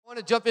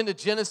to jump into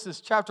Genesis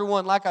chapter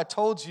 1. Like I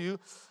told you,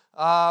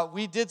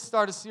 we did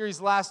start a series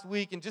last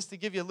week, and just to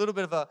give you a little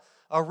bit of a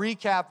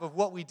recap of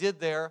what we did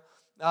there,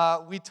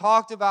 we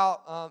talked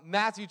about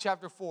Matthew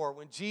chapter 4,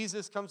 when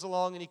Jesus comes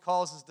along and he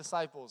calls his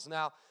disciples.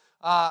 Now,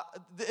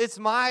 it's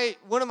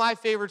one of my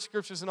favorite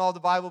scriptures in all the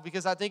Bible,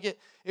 because I think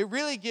it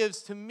really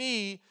gives to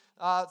me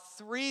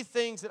three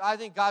things that I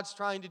think God's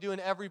trying to do in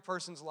every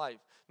person's life.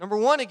 Number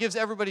one, it gives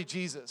everybody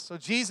Jesus. So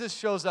Jesus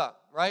shows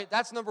up, right?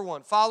 That's number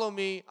one. Follow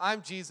me.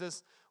 I'm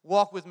Jesus.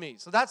 Walk with me.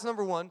 So that's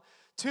number one.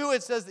 Two,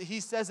 it says that he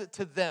says it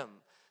to them.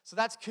 So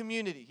that's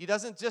community. He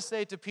doesn't just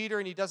say it to Peter,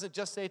 and he doesn't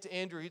just say it to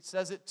Andrew. He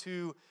says it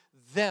to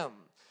them.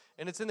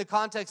 And it's in the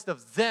context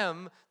of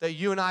them that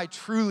you and I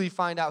truly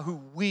find out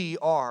who we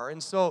are.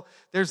 And so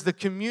there's the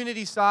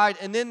community side,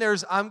 and then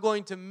there's I'm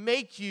going to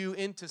make you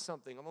into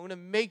something. I'm going to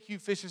make you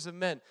fishers of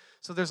men.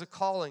 So there's a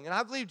calling. And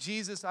I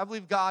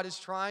believe God is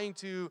trying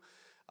to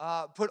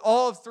put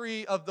all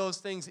three of those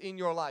things in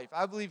your life.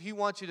 I believe he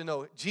wants you to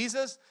know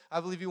Jesus.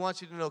 I believe he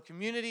wants you to know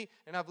community.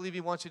 And I believe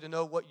he wants you to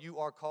know what you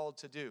are called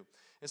to do.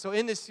 And so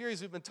in this series,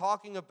 we've been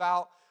talking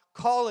about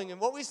calling. And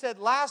what we said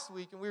last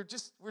week, and we're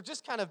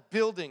just kind of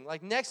building.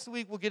 Like next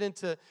week, we'll get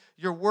into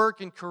your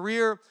work and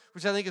career,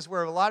 which I think is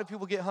where a lot of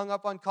people get hung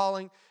up on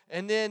calling.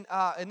 And then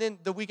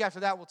the week after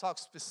that, we'll talk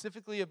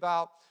specifically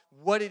about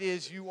what it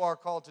is you are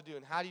called to do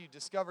and how do you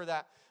discover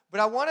that. But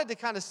I wanted to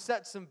kind of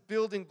set some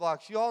building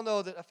blocks. You all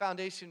know that a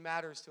foundation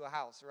matters to a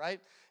house, right?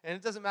 And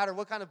it doesn't matter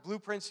what kind of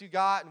blueprints you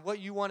got and what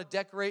you want to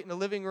decorate in the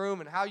living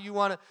room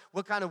and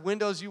what kind of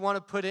windows you want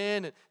to put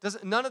in.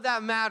 None of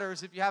that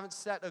matters if you haven't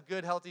set a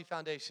good, healthy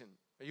foundation.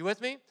 Are you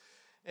with me?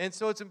 And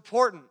so it's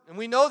important. And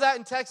we know that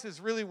in Texas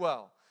really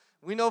well.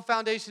 We know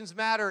foundations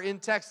matter in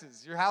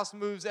Texas. Your house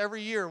moves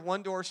every year.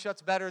 One door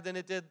shuts better than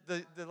it did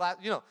the last,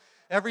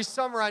 Every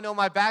summer, I know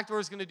my back door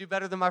is going to do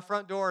better than my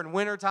front door. In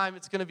wintertime,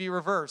 it's going to be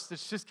reversed.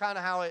 It's just kind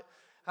of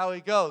how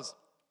it goes.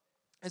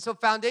 And so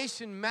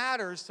foundation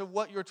matters to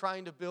what you're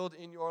trying to build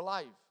in your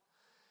life.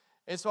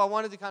 And so I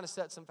wanted to kind of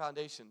set some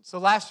foundation. So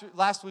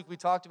last week, we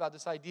talked about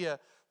this idea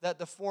that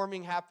the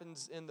forming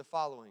happens in the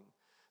following.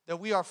 That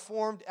we are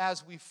formed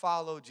as we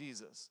follow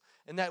Jesus.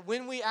 And that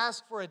when we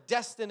ask for a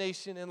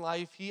destination in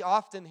life, he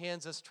often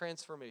hands us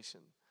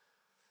transformation.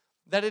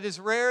 That it is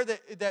rare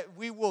that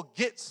we will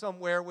get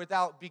somewhere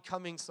without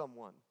becoming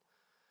someone.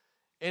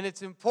 And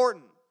it's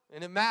important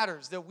and it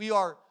matters that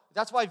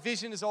that's why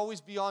vision is always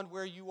beyond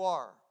where you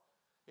are.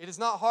 It is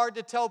not hard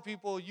to tell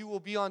people you will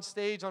be on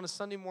stage on a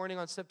Sunday morning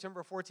on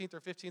September 14th or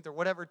 15th or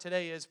whatever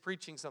today is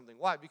preaching something.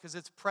 Why? Because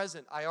it's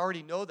present. I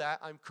already know that.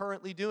 I'm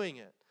currently doing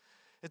it.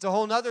 It's a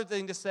whole other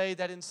thing to say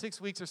that in 6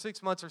 weeks or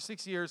 6 months or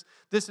 6 years,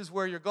 this is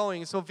where you're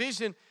going. And so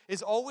vision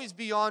is always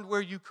beyond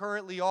where you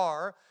currently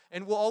are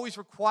and will always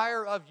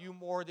require of you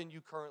more than you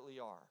currently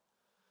are.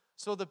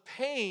 So the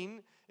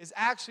pain is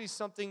actually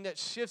something that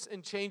shifts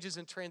and changes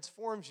and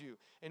transforms you.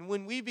 And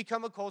when we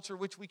become a culture,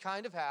 which we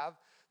kind of have,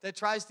 that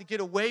tries to get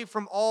away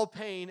from all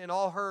pain and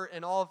all hurt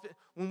and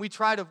when we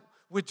try to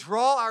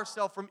withdraw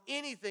ourselves from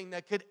anything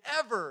that could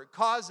ever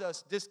cause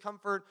us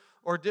discomfort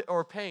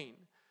or pain,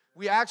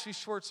 we actually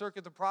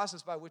short-circuit the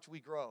process by which we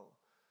grow.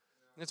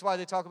 And that's why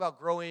they talk about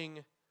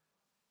growing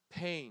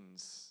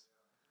pains.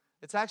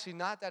 It's actually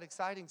not that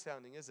exciting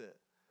sounding, is it?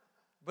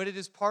 But it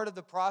is part of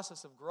the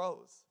process of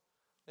growth.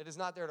 It is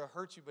not there to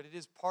hurt you, but it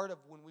is part of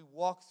when we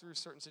walk through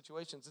certain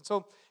situations. And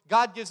so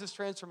God gives us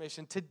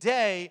transformation.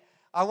 Today,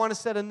 I want to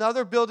set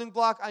another building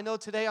block. I know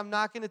today I'm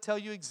not going to tell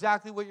you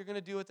exactly what you're going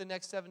to do with the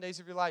next 7 days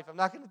of your life. I'm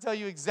not going to tell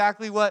you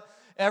exactly what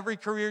every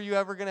career you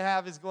ever going to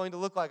have is going to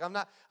look like. I'm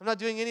not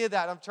doing any of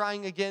that. I'm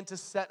trying again to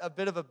set a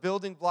bit of a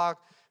building block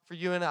for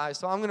you and I.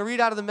 So I'm going to read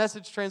out of the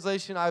Message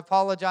translation. I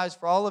apologize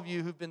for all of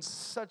you who've been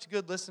such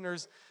good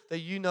listeners that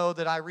you know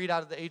that I read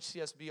out of the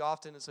HCSB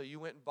often, and so you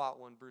went and bought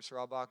one, Bruce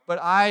Raubach. But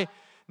I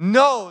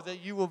know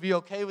that you will be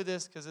okay with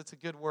this because it's a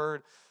good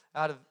word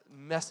out of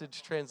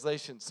Message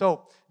translation.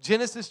 So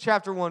Genesis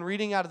chapter 1,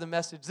 reading out of the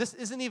Message. This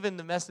isn't even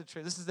the Message.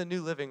 This is the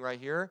New Living right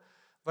here.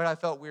 But I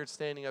felt weird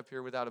standing up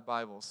here without a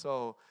Bible.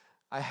 So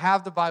I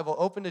have the Bible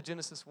open to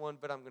Genesis 1,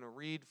 but I'm going to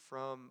read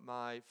from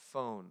my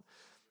phone.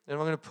 And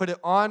I'm going to put it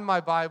on my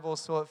Bible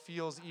so it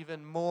feels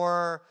even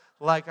more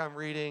like I'm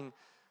reading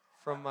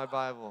from my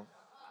Bible.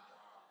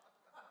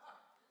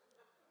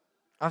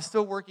 I'm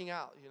still working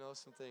out,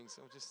 some things.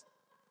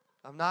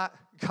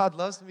 God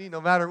loves me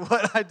no matter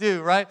what I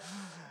do, right?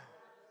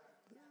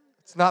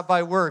 It's not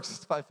by works,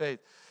 it's by faith.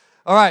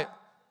 All right.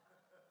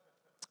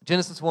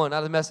 Genesis 1, out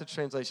of the Message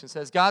translation,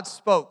 says, God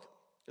spoke,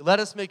 let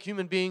us make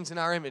human beings in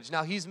our image.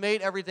 Now, he's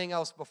made everything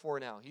else before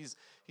now. He's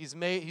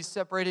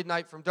separated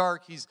night from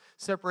dark. He's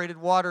separated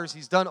waters.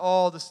 He's done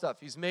all the stuff.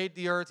 He's made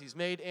the earth. He's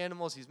made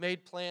animals. He's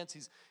made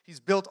plants. He's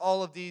built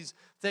all of these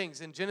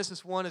things. And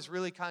Genesis 1 is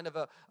really kind of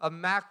a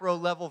macro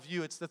level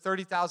view. It's the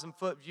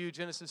 30,000-foot view.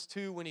 Genesis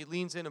 2, when he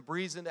leans in and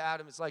breathes into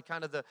Adam, it's like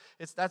kind of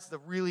that's the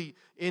really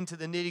into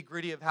the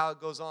nitty-gritty of how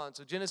it goes on.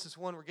 So Genesis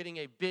 1, we're getting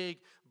a big,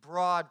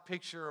 broad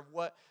picture of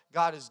what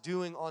God is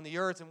doing on the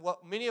earth. And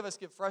what many of us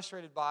get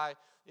frustrated by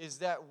is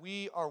that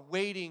we are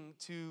waiting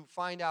to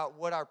find out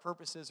what our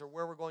purpose is or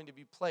where we're going to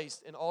be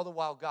placed, and all the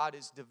while God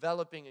is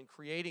developing and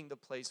creating the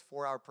place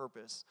for our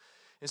purpose.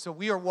 And so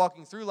we are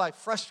walking through life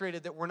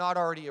frustrated that we're not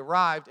already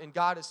arrived, and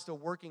God is still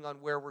working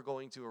on where we're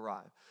going to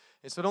arrive.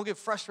 And so don't get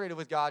frustrated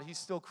with God. He's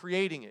still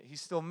creating it.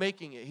 He's still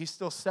making it. He's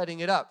still setting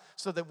it up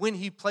so that when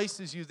he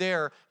places you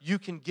there, you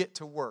can get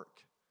to work.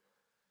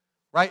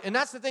 Right? And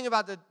that's the thing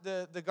about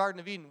the Garden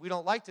of Eden. We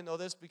don't like to know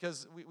this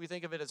because we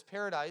think of it as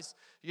paradise,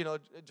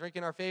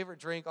 drinking our favorite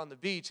drink on the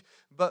beach.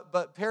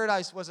 But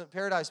paradise wasn't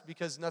paradise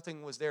because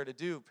nothing was there to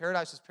do.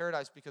 Paradise was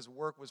paradise because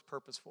work was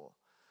purposeful.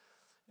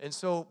 And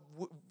so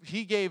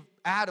he gave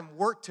Adam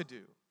work to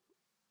do.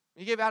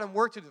 He gave Adam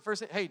work to do. The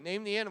first thing, hey,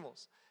 name the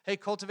animals. Hey,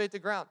 cultivate the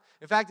ground.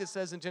 In fact, it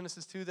says in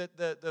Genesis 2 that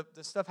the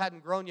stuff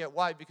hadn't grown yet.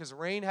 Why? Because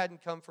rain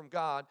hadn't come from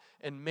God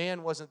and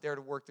man wasn't there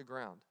to work the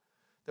ground.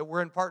 That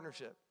we're in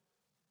partnership.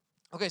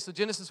 Okay, so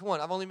Genesis 1.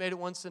 I've only made it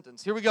one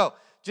sentence. Here we go.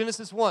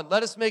 Genesis 1.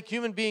 Let us make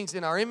human beings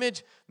in our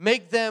image.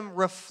 Make them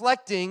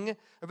reflecting.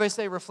 Everybody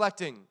say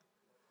reflecting.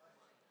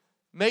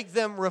 Make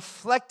them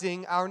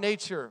reflecting our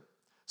nature.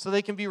 So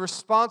they can be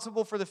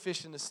responsible for the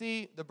fish in the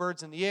sea, the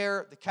birds in the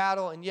air, the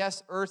cattle, and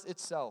yes, earth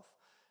itself.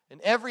 And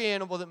every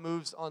animal that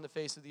moves on the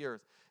face of the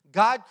earth.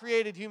 God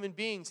created human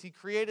beings. He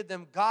created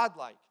them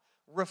godlike,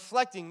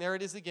 reflecting, there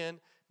it is again,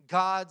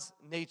 God's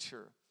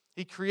nature.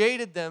 He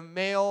created them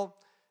male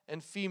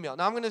and female.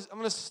 Now I'm going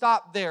to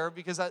stop there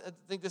because I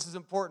think this is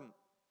important.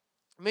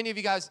 Many of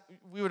you guys,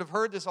 we would have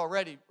heard this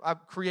already. I'm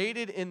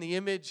created in the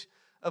image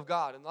of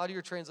God. And a lot of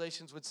your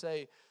translations would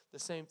say the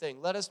same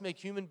thing. Let us make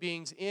human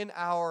beings in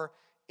our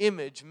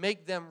image,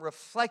 make them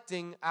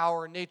reflecting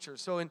our nature.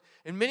 So in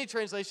many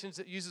translations,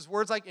 it uses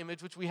words like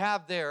image, which we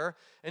have there,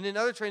 and in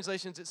other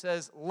translations, it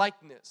says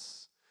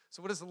likeness.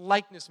 So what does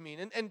likeness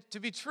mean? And to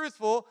be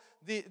truthful,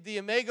 the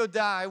Imago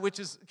Dei, which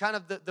is kind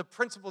of the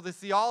principle, the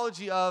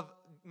theology of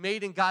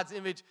made in God's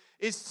image,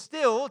 is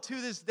still,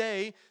 to this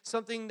day,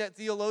 something that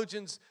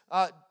theologians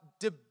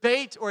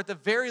debate or at the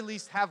very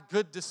least have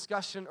good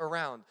discussion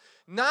around.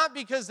 Not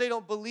because they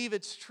don't believe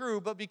it's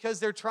true, but because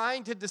they're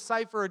trying to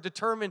decipher or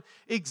determine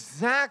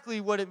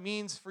exactly what it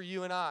means for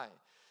you and I.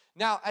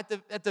 Now, at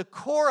the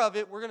core of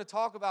it, we're going to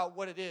talk about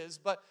what it is,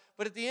 but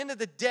at the end of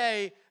the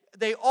day,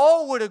 they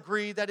all would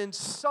agree that in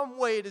some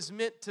way it is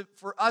meant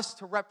for us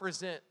to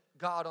represent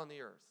God on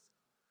the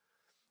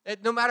earth.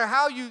 No matter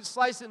how you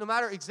slice it, no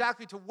matter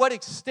exactly to what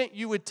extent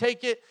you would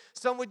take it,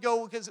 some would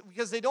go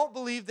because they don't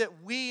believe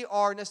that we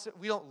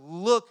don't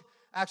look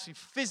actually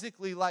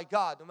physically like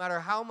God. No matter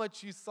how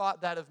much you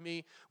thought that of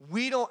me,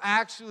 we don't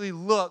actually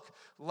look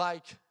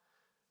like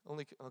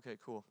okay,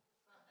 cool.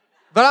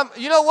 But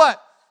you know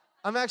what?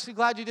 I'm actually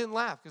glad you didn't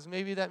laugh because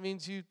maybe that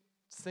means you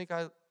think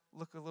I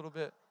look a little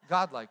bit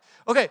godlike.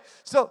 Okay,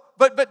 so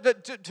but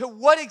to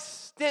what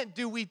extent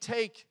do we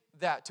take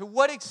that? To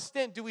what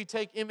extent do we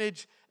take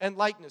image and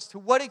likeness? To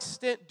what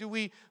extent do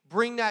we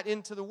bring that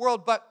into the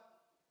world? But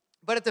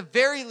at the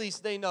very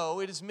least, they know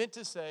it is meant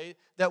to say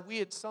that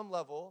we at some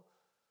level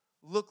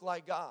look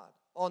like God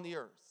on the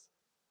earth.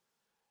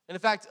 And in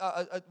fact,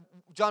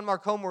 John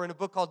Mark Comer in a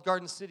book called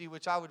Garden City,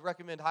 which I would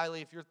recommend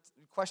highly if you're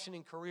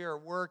questioning career or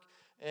work,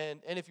 and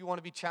if you want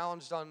to be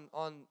challenged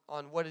on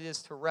what it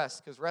is to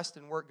rest, because rest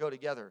and work go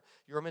together.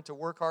 You're meant to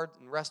work hard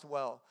and rest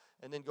well,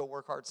 and then go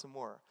work hard some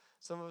more.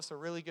 Some of us are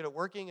really good at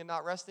working and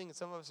not resting, and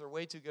some of us are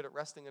way too good at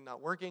resting and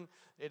not working.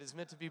 It is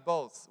meant to be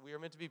both. We are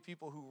meant to be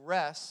people who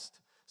rest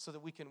so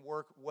that we can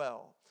work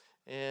well.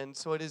 And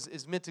so it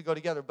is meant to go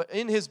together. But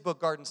in his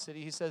book, Garden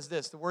City, he says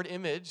this. The word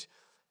image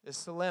is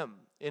tselem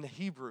in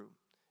Hebrew.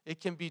 It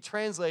can be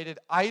translated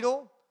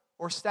idol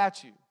or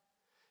statue.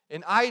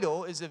 An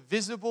idol is a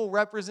visible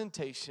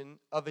representation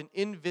of an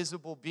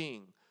invisible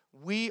being.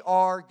 We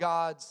are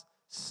God's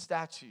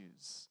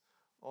statues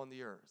on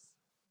the earth.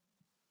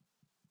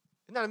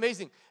 Isn't that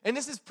amazing? And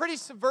this is pretty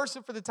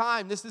subversive for the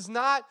time. This is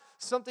not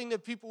something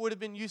that people would have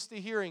been used to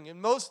hearing. In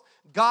most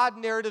God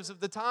narratives of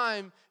the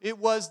time, it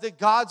was that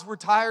gods were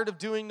tired of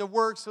doing the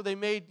work, so they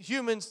made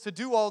humans to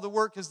do all the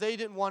work because they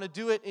didn't want to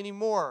do it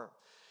anymore.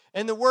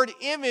 And the word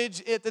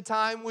image at the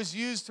time was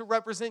used to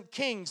represent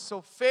kings.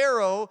 So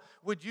Pharaoh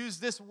would use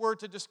this word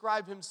to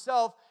describe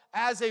himself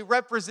as a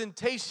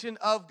representation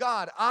of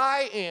God.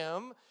 I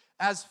am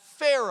as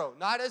Pharaoh,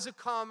 not as a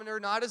commoner,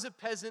 not as a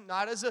peasant,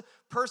 not as a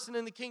person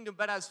in the kingdom,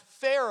 but as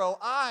Pharaoh,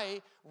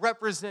 I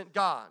represent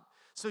God.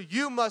 So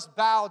you must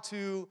bow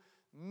to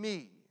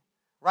me.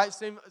 Right?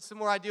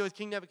 Similar idea with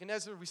King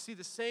Nebuchadnezzar. We see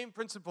the same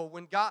principle.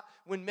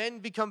 When men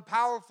become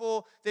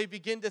powerful, they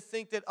begin to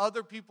think that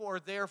other people are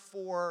there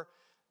for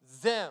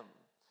them.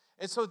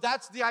 And so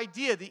that's the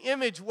idea. The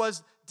image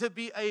was to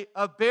be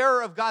a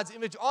bearer of God's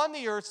image on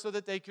the earth so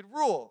that they could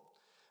rule.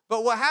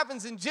 But what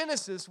happens in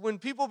Genesis, when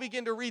people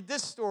begin to read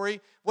this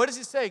story, what does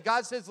he say?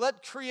 God says,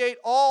 let's create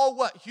all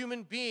what?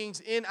 Human beings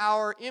in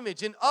our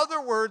image. In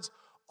other words,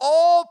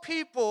 all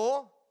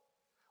people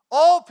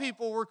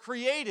were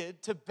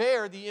created to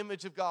bear the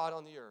image of God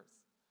on the earth.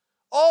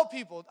 All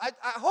people.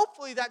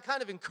 Hopefully that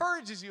kind of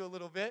encourages you a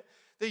little bit,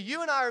 that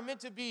you and I are meant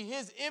to be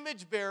his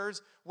image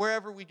bearers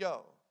wherever we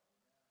go.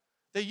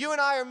 That you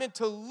and I are meant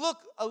to look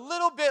a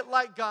little bit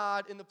like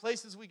God in the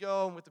places we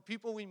go and with the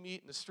people we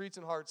meet in the streets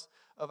and hearts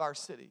of our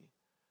city.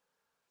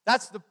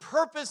 That's the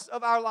purpose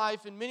of our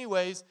life in many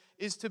ways,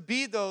 is to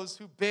be those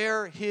who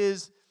bear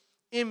His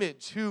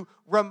image, who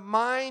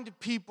remind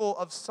people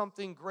of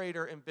something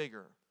greater and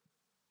bigger.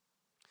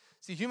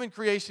 See, human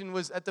creation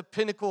was at the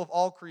pinnacle of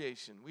all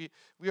creation.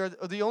 We are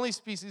the only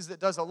species that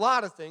does a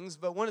lot of things,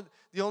 but one of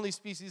the only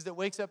species that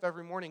wakes up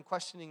every morning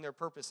questioning their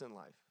purpose in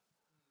life.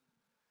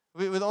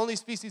 We're the only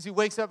species who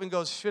wakes up and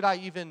goes, should I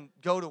even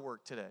go to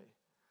work today?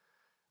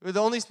 We're the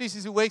only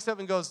species who wakes up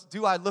and goes,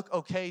 do I look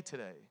okay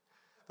today?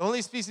 The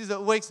only species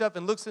that wakes up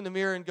and looks in the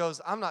mirror and goes,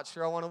 I'm not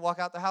sure I want to walk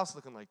out the house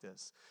looking like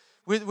this.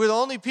 We're the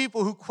only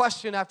people who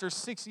question after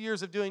 6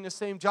 years of doing the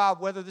same job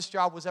whether this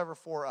job was ever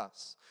for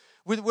us.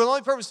 We're the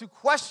only purpose to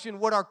question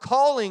what our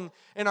calling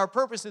and our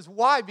purpose is.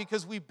 Why?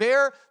 Because we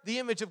bear the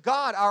image of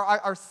God.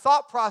 Our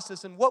thought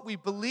process and what we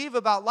believe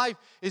about life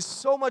is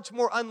so much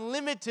more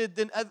unlimited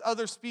than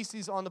other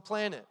species on the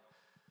planet.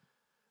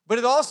 But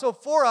it also,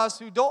 for us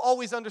who don't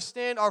always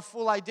understand our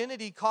full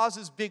identity,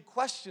 causes big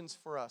questions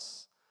for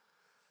us.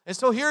 And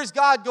so here's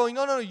God going,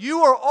 no,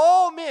 you are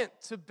all meant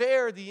to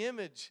bear the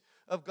image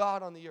of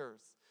God on the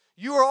earth.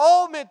 You are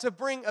all meant to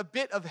bring a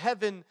bit of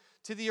heaven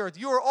to the earth.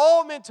 You are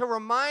all meant to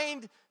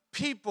remind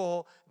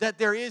people that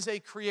there is a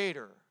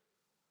creator.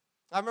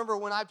 I remember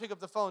when I pick up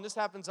the phone, this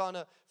happens on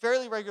a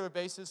fairly regular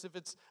basis. If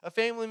it's a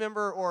family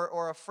member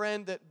or a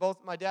friend that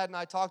both my dad and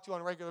I talk to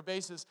on a regular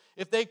basis,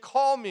 if they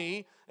call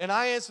me and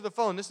I answer the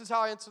phone, this is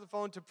how I answer the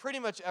phone to pretty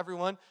much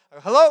everyone.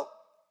 Hello?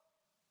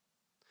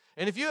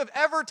 And if you have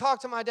ever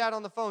talked to my dad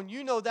on the phone,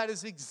 you know that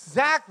is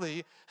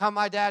exactly how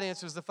my dad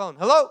answers the phone.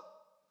 Hello?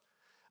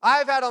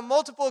 I've had on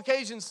multiple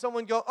occasions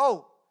someone go,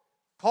 oh,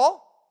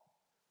 Paul?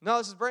 No,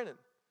 this is Brandon.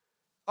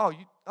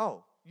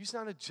 You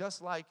sounded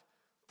just like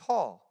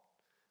Paul.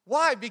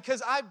 Why?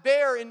 Because I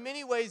bear in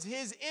many ways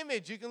His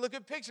image. You can look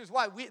at pictures.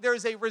 Why? There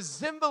is a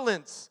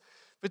resemblance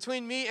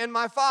between me and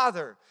my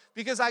Father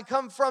because I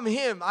come from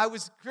Him. I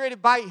was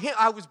created by Him.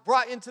 I was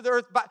brought into the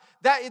earth by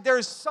that. There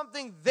is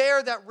something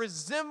there that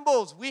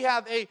resembles. We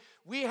have a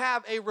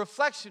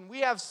reflection.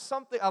 We have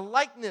something, a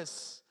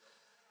likeness.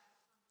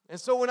 And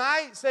so when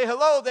I say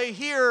hello, they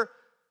hear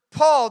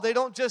Paul. They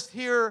don't just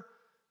hear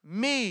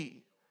me.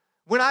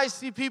 When I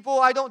see people,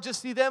 I don't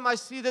just see them. I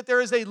see that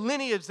there is a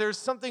lineage. There's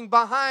something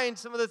behind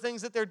some of the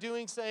things that they're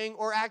doing, saying,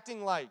 or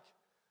acting like.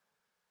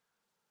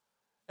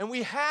 And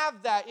we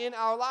have that in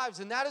our lives.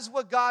 And that is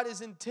what God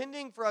is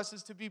intending for us,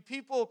 is to be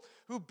people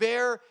who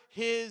bear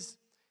His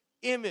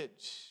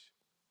image.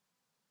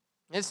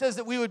 And it says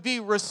that we would be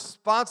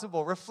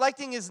responsible,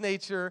 reflecting His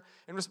nature.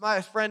 And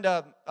my friend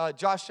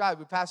Josh Shibe,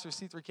 who pastors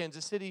C3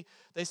 Kansas City,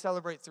 they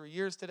celebrate 3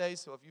 years today.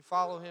 So if you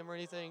follow him or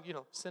anything,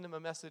 send him a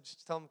message.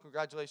 Tell him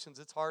congratulations.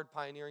 It's hard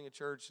pioneering a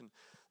church and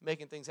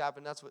making things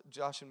happen. That's what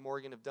Josh and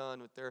Morgan have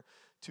done with their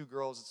 2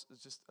 girls.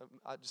 It's just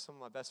some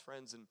of my best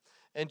friends.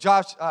 And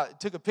Josh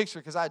took a picture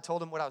because I had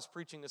told him what I was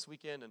preaching this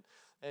weekend,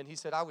 and he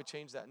said I would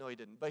change that. No, he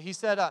didn't. But he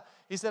said I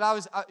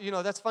was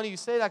that's funny you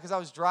say that because I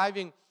was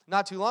driving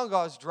not too long ago.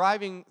 I was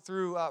driving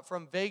through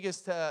from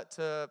Vegas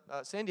to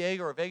San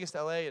Diego or Vegas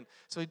to LA, and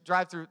so he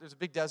drive through. There's a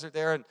big desert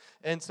there,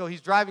 and so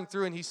he's driving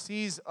through, and he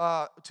sees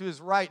to his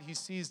right he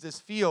sees this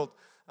field.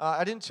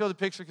 I didn't show the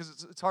picture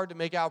because it's hard to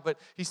make out, but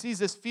he sees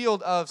this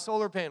field of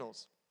solar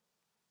panels.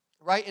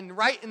 Right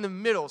in the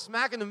middle,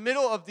 smack in the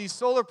middle of these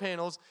solar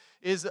panels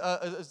is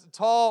a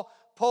tall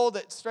pole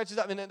that stretches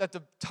up, and at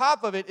the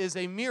top of it is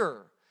a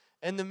mirror.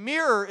 And the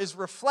mirror is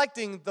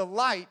reflecting the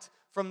light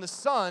from the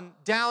sun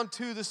down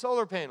to the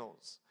solar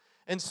panels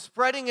and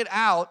spreading it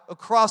out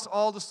across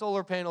all the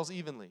solar panels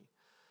evenly.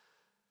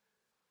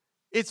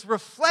 It's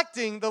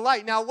reflecting the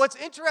light. Now, what's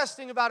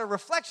interesting about a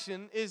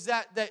reflection is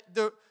that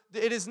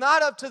it is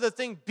not up to the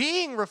thing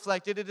being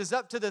reflected, it is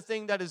up to the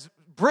thing that is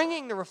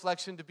bringing the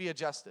reflection to be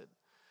adjusted.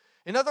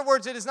 In other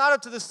words, it is not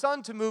up to the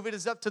sun to move, it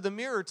is up to the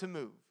mirror to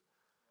move.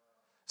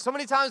 So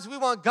many times we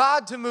want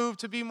God to move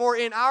to be more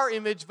in our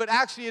image, but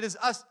actually it is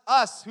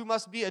us who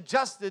must be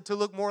adjusted to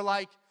look more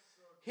like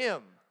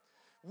Him.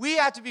 We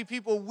have to be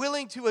people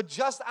willing to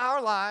adjust our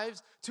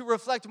lives to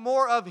reflect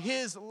more of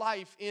His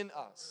life in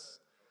us.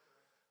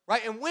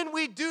 Right? And when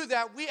we do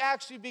that, we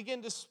actually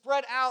begin to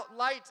spread out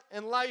light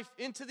and life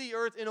into the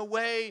earth in a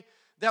way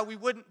that we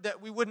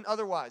wouldn't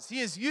otherwise. He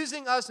is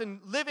using us and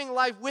living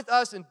life with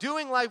us and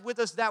doing life with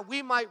us that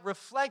we might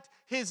reflect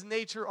His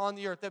nature on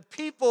the earth, that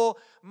people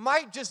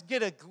might just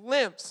get a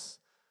glimpse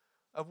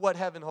of what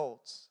heaven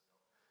holds,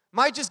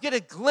 might just get a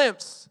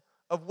glimpse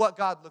of what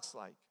God looks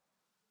like.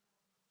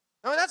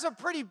 I mean, that's a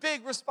pretty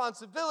big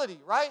responsibility,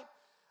 right?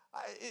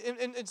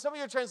 In some of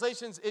your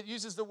translations, it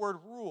uses the word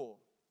rule,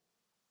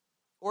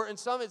 or in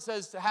some it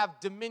says to have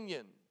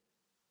dominion,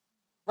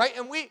 right?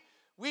 And we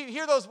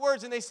hear those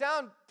words and they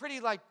sound pretty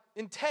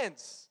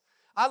intense.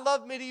 I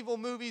love medieval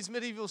movies,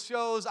 medieval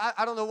shows.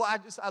 I don't know why.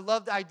 I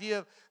love the idea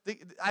of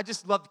I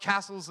just love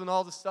castles and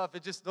all the stuff.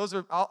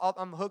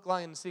 I'm hook,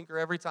 line, and sinker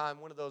every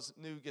time one of those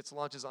new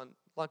launches on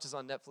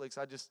Netflix.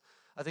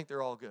 I think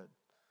they're all good.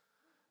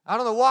 I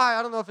don't know why.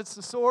 I don't know if it's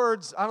the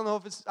swords. I don't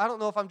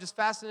know if I'm just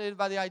fascinated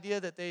by the idea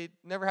that they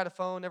never had a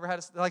phone, never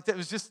had like it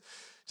was just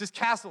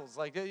castles.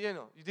 Like, you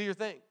do your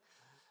thing.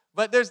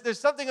 But there's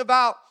something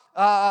about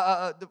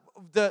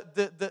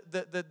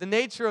the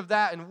nature of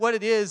that and what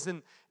it is,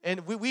 and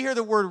we hear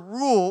the word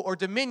rule or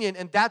dominion,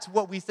 and that's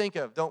what we think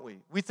of, don't we?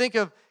 We think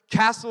of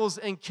castles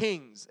and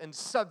kings and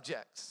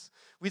subjects.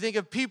 We think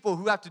of people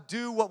who have to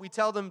do what we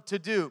tell them to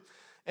do.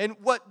 And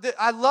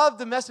I love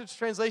the Message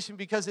translation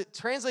because it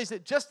translates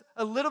it just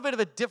a little bit of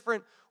a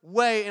different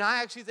way, and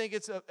I actually think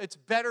it's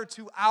better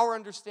to our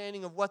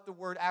understanding of what the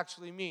word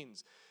actually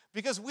means.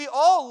 Because we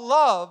all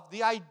love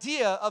the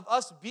idea of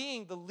us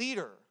being the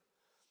leader.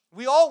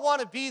 We all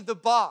want to be the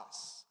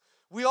boss.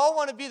 We all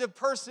want to be the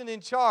person in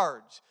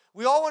charge.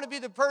 We all want to be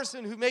the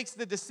person who makes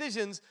the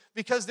decisions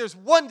because there's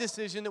one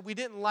decision that we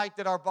didn't like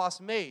that our boss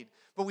made.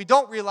 But we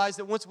don't realize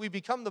that once we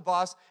become the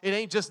boss, it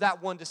ain't just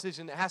that one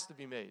decision that has to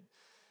be made.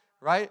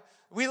 Right?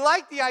 We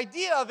like the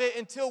idea of it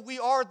until we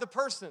are the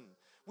person.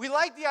 We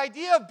like the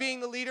idea of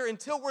being the leader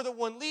until we're the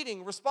one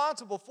leading,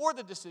 responsible for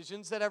the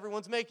decisions that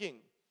everyone's making.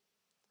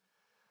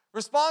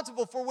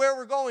 Responsible for where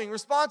we're going,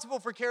 responsible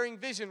for carrying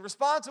vision,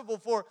 responsible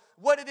for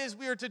what it is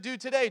we are to do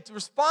today,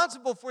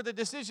 responsible for the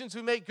decisions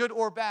we make, good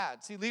or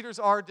bad. See, leaders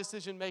are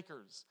decision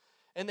makers,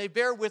 and they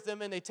bear with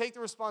them, and they take the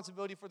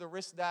responsibility for the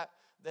risk that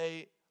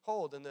they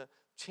hold and the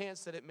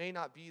chance that it may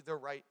not be the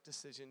right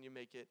decision. You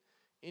make it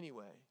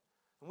anyway.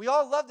 And we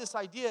all love this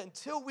idea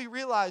until we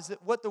realize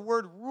that what the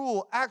word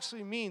rule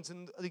actually means.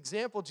 And the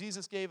example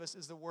Jesus gave us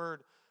is the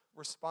word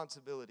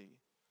responsibility.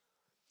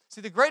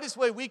 See, the greatest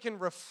way we can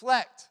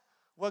reflect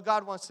what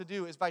God wants to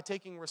do is by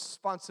taking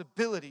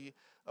responsibility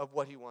of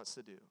what he wants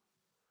to do.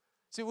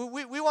 See,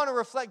 we want to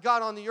reflect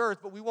God on the earth,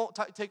 but we won't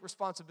take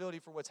responsibility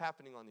for what's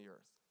happening on the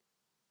earth.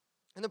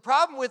 And the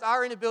problem with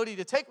our inability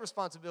to take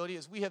responsibility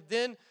is we have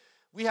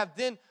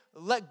then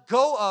let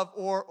go of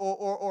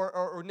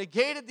or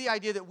negated the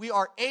idea that we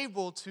are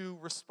able to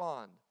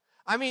respond.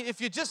 I mean,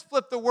 if you just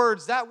flip the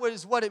words, that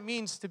is what it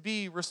means to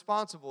be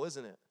responsible,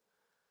 isn't it?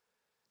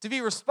 To be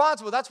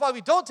responsible. That's why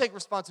we don't take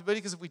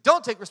responsibility, because if we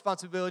don't take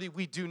responsibility,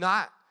 we do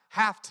not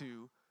have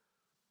to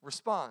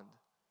respond.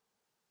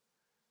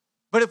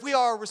 But if we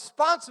are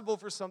responsible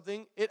for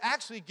something, it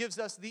actually gives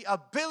us the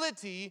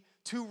ability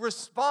to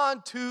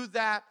respond to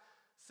that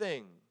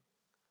thing.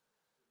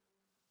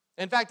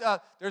 In fact,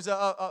 there's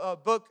a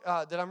book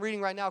that I'm reading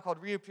right now called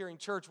Reappearing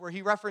Church, where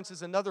he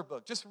references another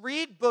book. Just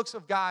read books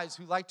of guys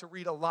who like to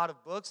read a lot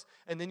of books,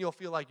 and then you'll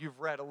feel like you've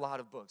read a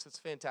lot of books. It's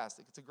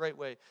fantastic. It's a great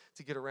way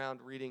to get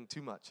around reading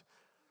too much.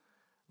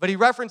 But he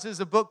references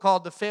a book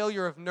called The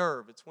Failure of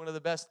Nerve. It's one of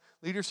the best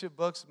leadership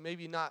books,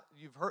 maybe not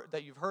you've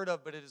heard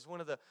of, but it is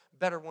one of the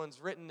better ones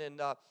written.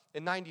 And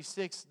in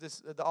 '96,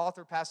 the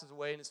author passes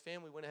away, and his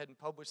family went ahead and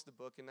published the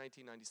book in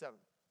 1997.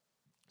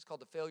 It's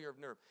called The Failure of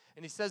Nerve.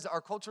 And he says our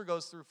culture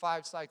goes through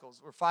 5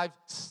 cycles or 5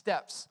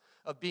 steps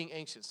of being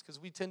anxious, because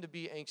we tend to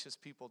be anxious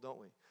people, don't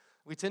we?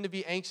 We tend to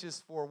be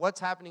anxious for what's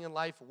happening in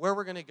life, where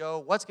we're going to go,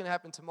 what's going to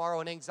happen tomorrow,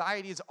 and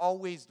anxiety is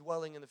always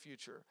dwelling in the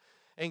future.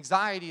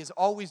 Anxiety is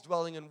always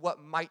dwelling in what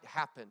might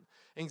happen.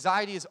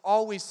 Anxiety is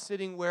always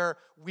sitting where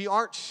we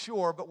aren't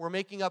sure, but we're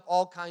making up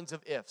all kinds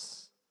of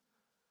ifs.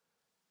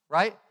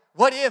 Right?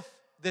 What if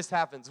this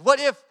happens? What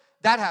if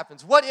that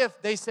happens? What if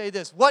they say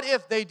this? What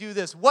if they do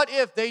this? What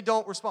if they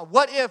don't respond?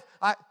 What if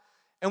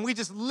and we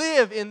just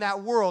live in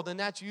that world, and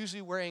that's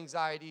usually where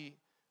anxiety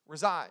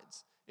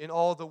resides, in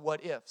all the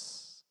what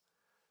ifs.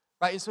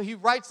 Right? And so he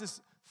writes this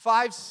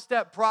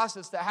 5-step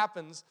process that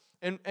happens,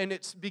 and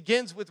it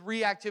begins with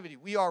reactivity.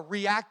 We are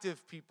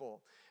reactive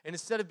people. And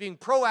instead of being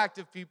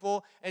proactive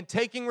people and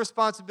taking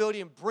responsibility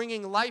and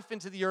bringing life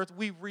into the earth,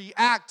 we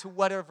react to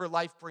whatever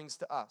life brings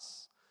to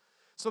us.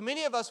 So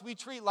many of us, we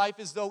treat life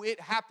as though it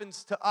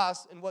happens to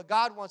us, and what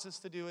God wants us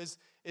to do is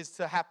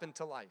to happen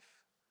to life.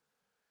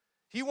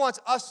 He wants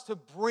us to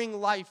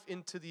bring life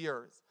into the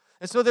earth.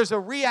 And so there's a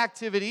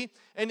reactivity,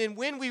 and then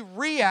when we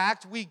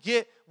react,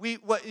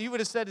 what you would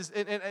have said is,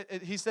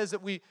 and he says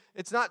that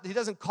it's not, he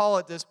doesn't call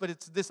it this, but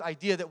it's this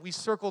idea that we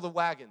circle the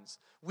wagons.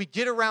 We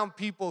get around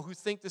people who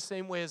think the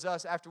same way as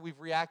us after we've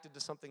reacted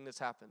to something that's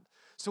happened.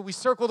 So we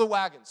circle the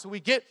wagons. So we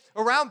get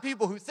around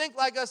people who think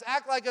like us,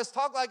 act like us,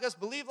 talk like us,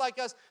 believe like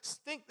us,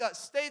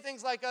 say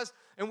things like us,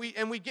 and we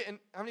get, and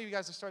how many of you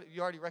guys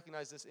you already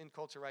recognize this in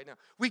culture right now.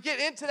 We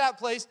get into that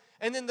place,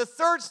 and then the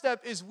third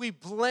step is we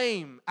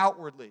blame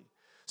outwardly.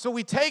 So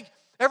we take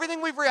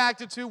everything we've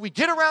reacted to, we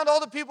get around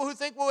all the people who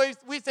think what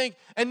we think,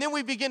 and then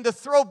we begin to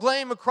throw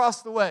blame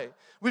across the way.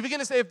 We begin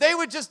to say, if they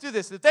would just do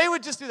this, if they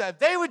would just do that, if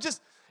they would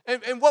just,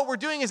 and what we're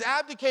doing is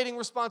abdicating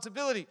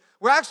responsibility.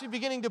 We're actually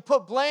beginning to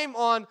put blame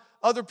on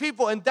other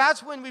people, and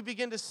that's when we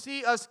begin to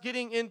see us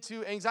getting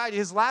into anxiety.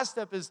 His last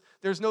step is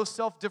there's no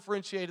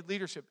self-differentiated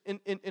leadership.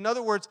 In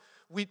other words,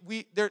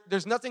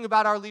 there's nothing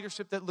about our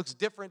leadership that looks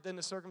different than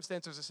the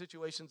circumstances or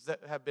situations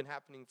that have been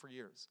happening for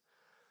years.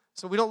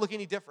 So we don't look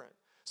any different.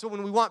 So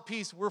when we want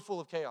peace, we're full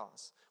of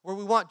chaos. Where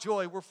we want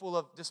joy, we're full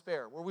of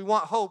despair. Where we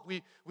want hope,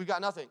 we've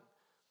got nothing.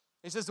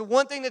 He says the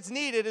one thing that's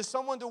needed is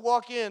someone to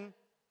walk in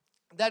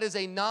that is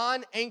a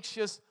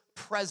non-anxious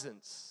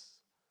presence.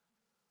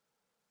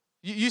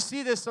 You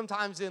see this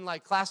sometimes in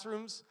like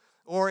classrooms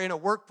or in a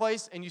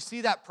workplace, and you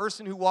see that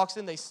person who walks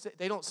in,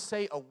 they don't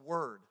say a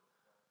word.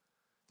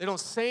 They don't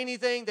say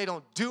anything, they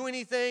don't do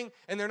anything,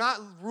 and they're not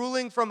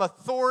ruling from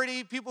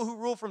authority. People who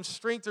rule from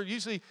strength are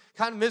usually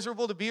kind of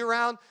miserable to be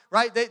around,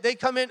 right? They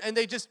come in and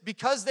they just,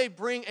 because they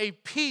bring a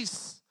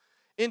peace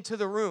into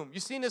the room.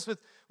 You've seen this with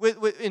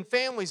in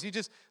families. You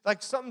just,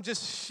 like something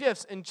just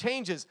shifts and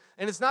changes,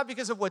 and it's not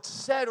because of what's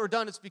said or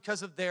done, it's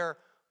because of their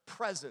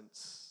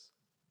presence.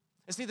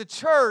 And see, the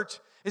church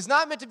is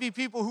not meant to be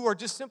people who are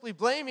just simply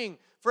blaming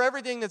for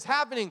everything that's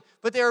happening,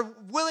 but they are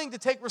willing to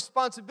take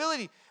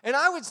responsibility. And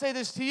I would say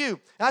this to you,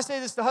 and I say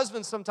this to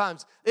husbands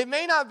sometimes, it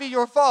may not be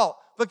your fault,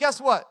 but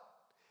guess what?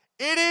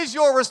 It is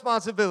your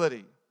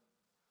responsibility.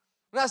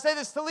 And I say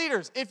this to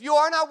leaders, if you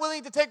are not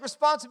willing to take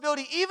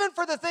responsibility, even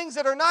for the things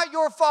that are not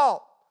your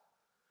fault,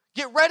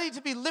 get ready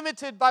to be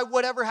limited by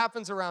whatever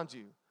happens around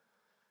you.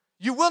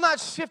 You will not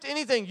shift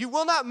anything. You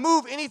will not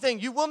move anything.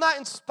 You will not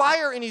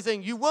inspire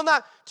anything. You will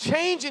not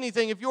change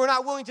anything if you are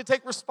not willing to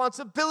take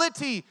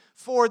responsibility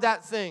for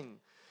that thing.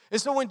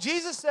 And so when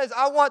Jesus says,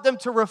 I want them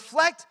to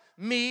reflect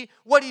me,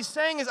 what he's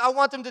saying is, I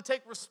want them to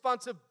take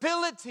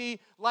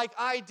responsibility like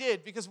I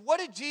did. Because what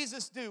did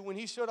Jesus do when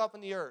he showed up on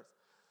the earth?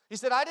 He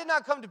said, I did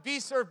not come to be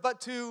served, but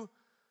to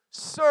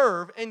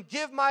serve and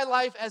give my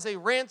life as a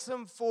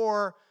ransom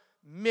for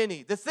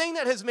many. The thing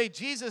that has made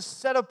Jesus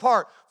set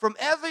apart from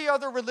every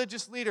other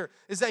religious leader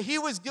is that he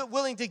was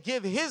willing to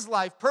give his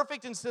life,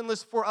 perfect and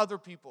sinless, for other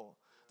people,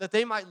 that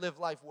they might live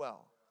life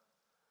well.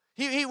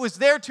 He was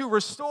there to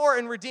restore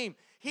and redeem.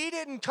 He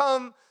didn't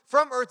come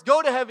from earth,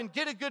 go to heaven,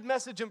 get a good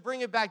message, and bring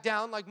it back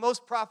down like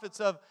most prophets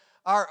of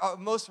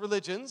most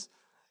religions.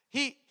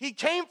 He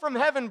came from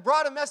heaven,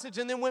 brought a message,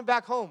 and then went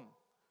back home.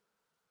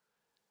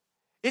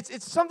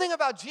 It's something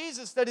about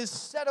Jesus that is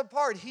set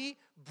apart. He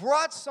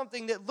brought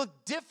something that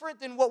looked different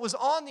than what was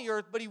on the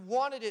earth, but he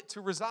wanted it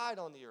to reside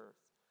on the earth.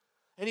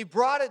 And he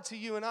brought it to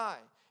you and I,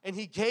 and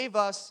he gave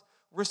us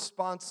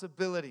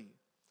responsibility.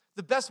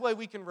 The best way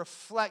we can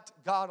reflect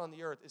God on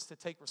the earth is to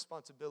take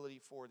responsibility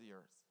for the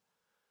earth.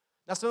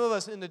 Now, some of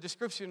us in the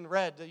description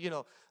read,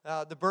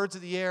 the birds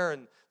of the air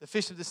and the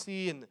fish of the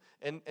sea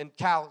and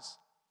cows.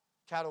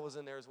 Cattle was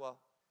in there as well,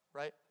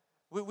 right?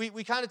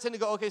 We kind of tend to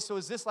go, okay, so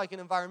is this like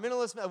an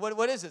environmentalist?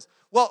 What is this?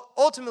 Well,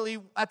 ultimately,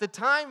 at the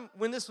time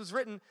when this was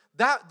written,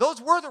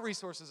 those were the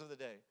resources of the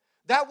day.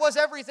 That was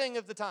everything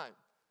of the time.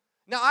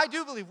 Now, I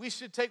do believe we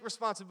should take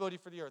responsibility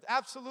for the earth.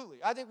 Absolutely.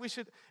 I think we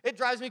should. It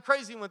drives me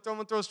crazy when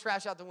someone throws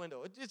trash out the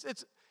window.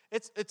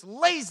 It's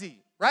lazy,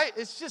 right?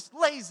 It's just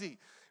lazy.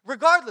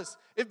 Regardless,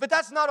 but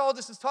that's not all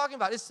this is talking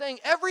about. It's saying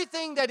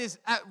everything that is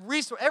at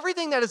resource,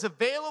 everything that is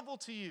available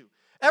to you,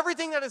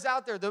 everything that is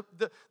out there,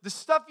 the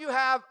stuff you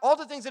have, all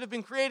the things that have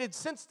been created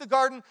since the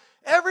garden,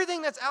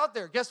 everything that's out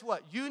there, guess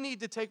what? You need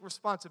to take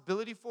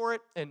responsibility for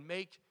it and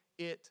make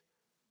it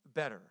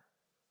better.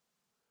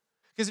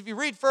 Because if you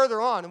read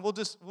further on, and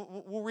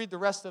we'll read the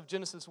rest of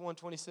Genesis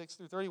 1:26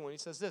 through 31, he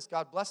says this,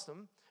 God blessed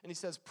them, and he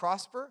says,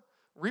 prosper,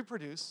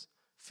 reproduce,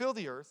 fill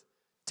the earth,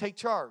 take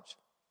charge.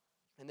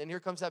 And then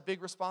here comes that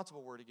big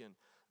responsible word again.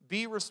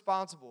 Be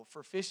responsible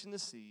for fish in the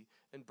sea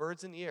and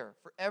birds in the air,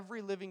 for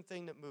every living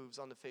thing that moves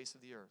on the face of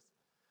the earth.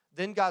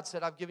 Then God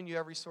said, I've given you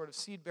every sort of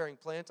seed-bearing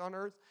plant on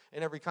earth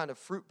and every kind of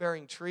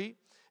fruit-bearing tree.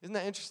 Isn't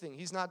that interesting?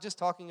 He's not just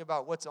talking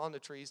about what's on the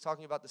tree. He's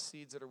talking about the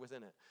seeds that are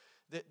within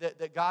it.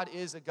 That God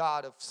is a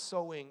God of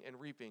sowing and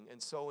reaping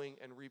and sowing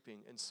and reaping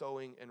and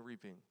sowing and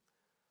reaping.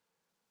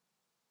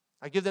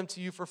 I give them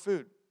to you for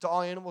food. To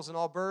all animals and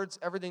all birds,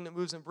 everything that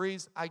moves and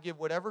breathes, I give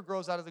whatever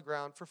grows out of the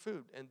ground for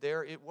food. And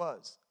there it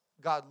was.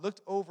 God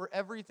looked over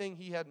everything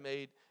he had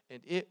made,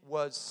 and it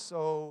was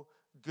so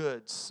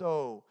good,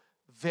 so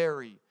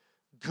very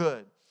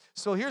good.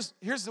 So here's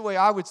the way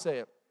I would say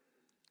it.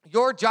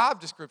 Your job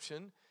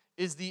description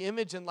is the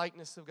image and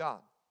likeness of God.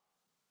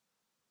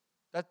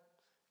 That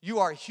you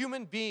are a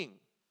human being.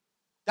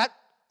 That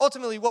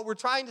ultimately what we're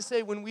trying to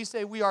say when we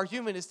say we are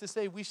human is to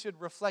say we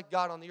should reflect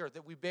God on the earth,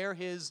 that we bear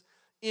his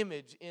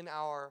image in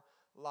our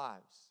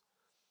lives.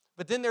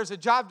 But then there's a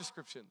job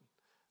description.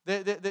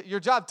 Your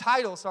job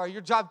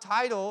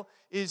title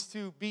is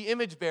to be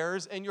image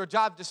bearers, and your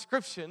job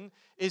description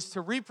is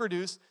to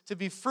reproduce, to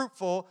be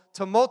fruitful,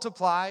 to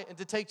multiply, and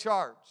to take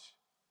charge.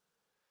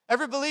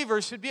 Every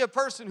believer should be a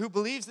person who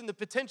believes in the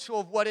potential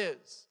of what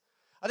is.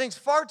 I think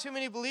far too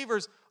many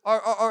believers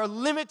are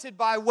limited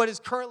by what is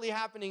currently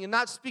happening and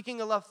not speaking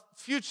enough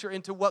future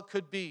into what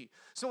could be.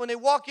 So when they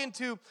walk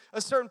into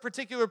a certain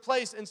particular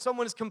place and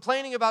someone is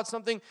complaining about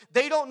something,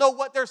 they don't know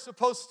what they're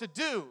supposed to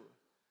do.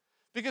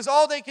 Because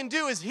all they can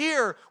do is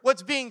hear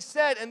what's being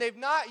said, and they've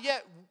not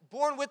yet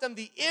borne with them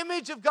the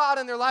image of God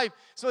in their life.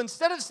 So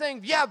instead of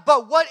saying, yeah,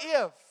 but what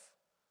if?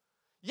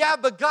 Yeah,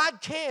 but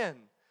God can.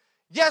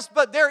 Yes,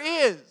 but there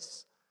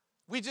is.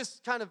 We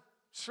just kind of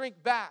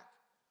shrink back.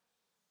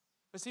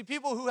 But see,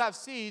 people who have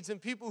seeds and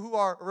people who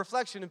are a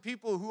reflection and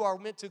people who are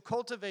meant to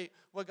cultivate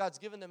what God's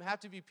given them have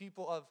to be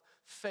people of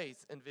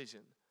faith and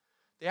vision.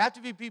 They have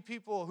to be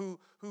people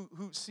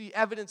who see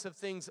evidence of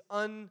things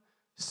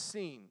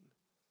unseen.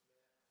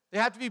 They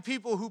have to be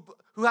people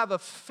who have a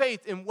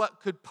faith in what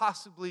could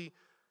possibly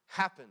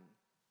happen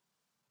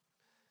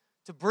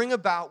to bring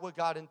about what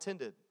God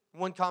intended.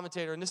 One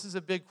commentator, and this is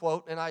a big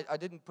quote, and I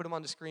didn't put him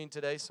on the screen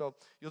today, so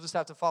you'll just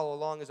have to follow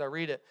along as I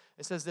read it.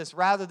 It says this: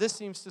 rather, this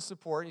seems to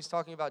support, and he's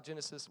talking about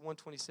Genesis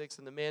 1:26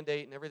 and the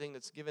mandate and everything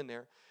that's given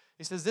there.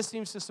 He says, this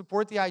seems to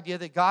support the idea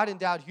that God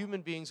endowed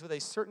human beings with a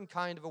certain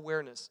kind of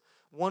awareness,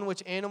 one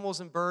which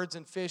animals and birds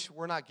and fish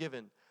were not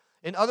given.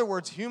 In other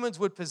words, humans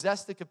would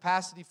possess the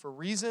capacity for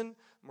reason,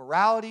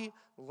 morality,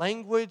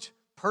 language,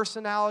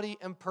 personality,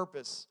 and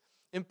purpose.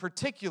 In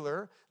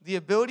particular, the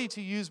ability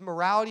to use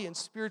morality and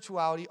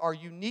spirituality are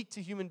unique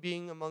to human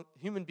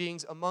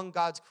beings among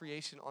God's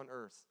creation on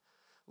earth.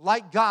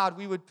 Like God,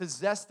 we would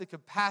possess the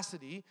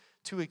capacity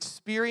to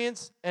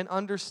experience and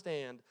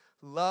understand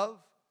love,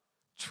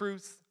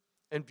 truth,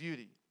 and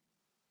beauty.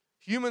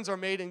 Humans are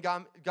made in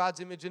God's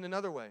image in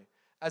another way,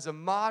 as a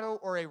model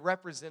or a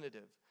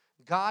representative.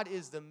 God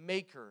is the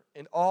maker,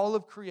 and all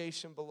of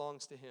creation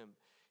belongs to him.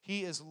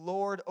 He is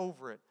Lord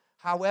over it.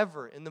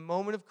 However, in the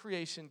moment of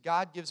creation,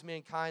 God gives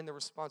mankind the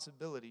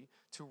responsibility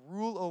to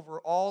rule over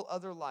all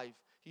other life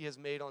he has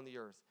made on the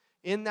earth.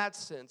 In that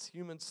sense,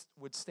 humans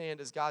would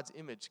stand as God's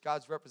image,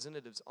 God's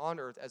representatives on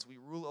earth as we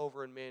rule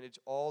over and manage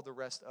all the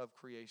rest of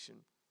creation.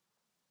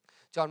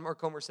 John Mark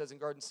Comer says in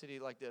Garden City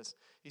like this.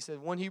 He said,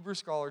 one Hebrew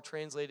scholar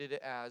translated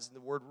it as,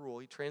 the word rule,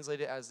 he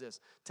translated it as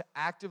this: to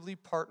actively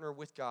partner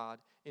with God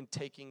in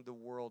taking the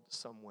world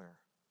somewhere.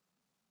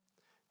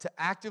 To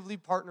actively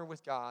partner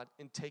with God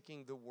in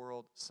taking the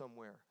world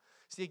somewhere.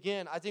 See,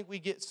 again, I think we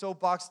get so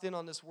boxed in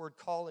on this word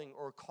calling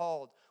or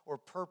called or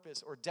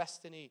purpose or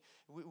destiny.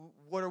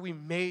 What are we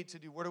made to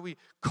do? What are we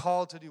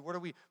called to do? What are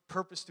we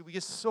purposed to do? We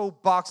get so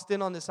boxed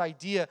in on this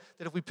idea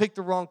that if we pick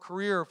the wrong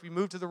career, or if we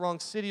move to the wrong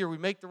city, or we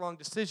make the wrong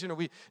decision, or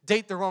we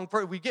date the wrong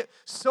person, we get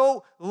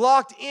so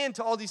locked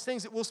into all these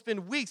things that we'll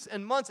spend weeks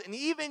and months and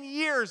even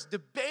years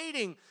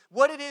debating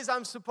what it is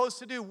I'm supposed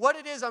to do, what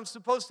it is I'm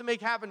supposed to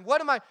make happen, what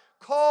am I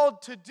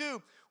called to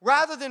do,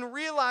 rather than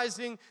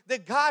realizing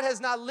that God has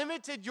not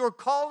limited your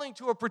calling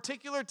to a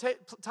particular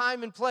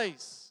time and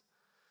place.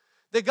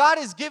 That God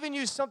has given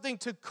you something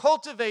to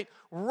cultivate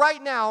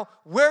right now,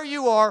 where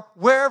you are,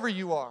 wherever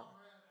you are.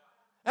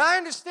 And I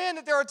understand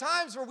that there are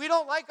times where we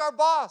don't like our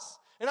boss.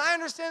 And I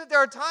understand that there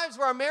are times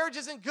where our marriage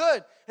isn't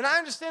good. And I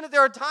understand that there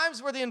are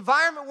times where the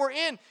environment we're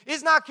in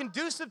is not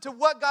conducive to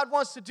what God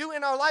wants to do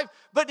in our life.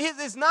 But it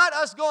is not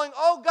us going,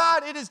 oh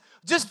God, it is,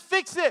 just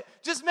fix it.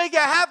 Just make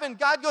it happen.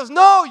 God goes,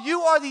 no, you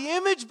are the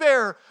image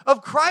bearer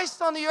of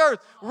Christ on the earth.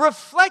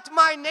 Reflect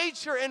my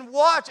nature and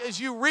watch as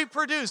you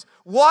reproduce.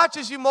 Watch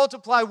as you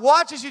multiply.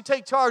 Watch as you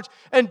take charge.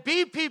 And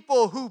be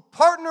people who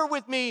partner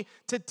with me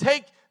to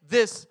take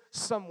this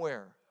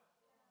somewhere.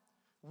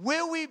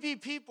 Will we be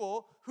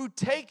people who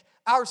take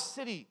our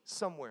city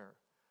somewhere?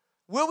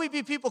 Will we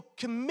be people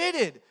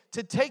committed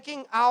to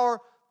taking our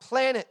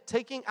planet,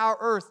 taking our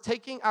earth,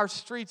 taking our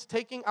streets,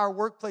 taking our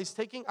workplace,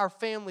 taking our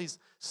families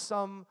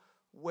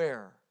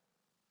somewhere?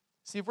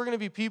 See, if we're going to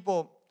be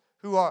people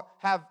who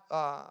have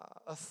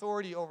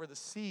authority over the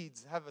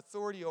seeds, have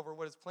authority over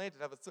what is planted,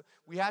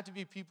 we have to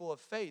be people of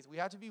faith. We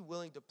have to be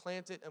willing to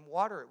plant it and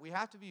water it. We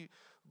have to be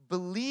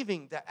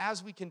believing that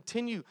as we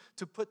continue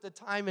to put the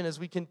time in, as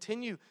we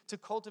continue to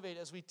cultivate,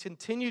 as we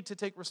continue to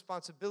take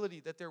responsibility,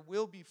 that there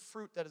will be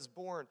fruit that is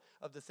born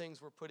of the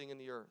things we're putting in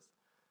the earth.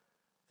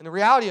 And the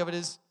reality of it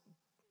is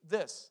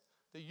this,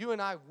 that you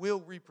and I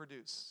will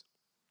reproduce.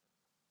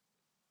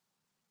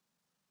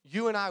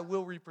 You and I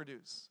will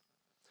reproduce.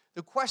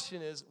 The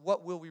question is,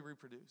 what will we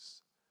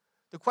reproduce?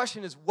 The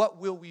question is, what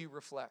will we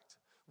reflect?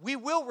 We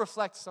will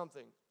reflect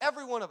something,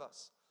 every one of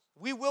us.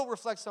 We will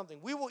reflect something.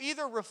 We will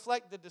either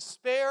reflect the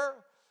despair,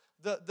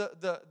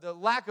 the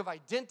lack of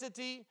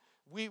identity.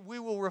 We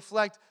will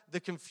reflect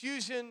the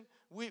confusion.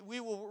 We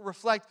will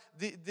reflect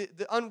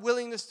the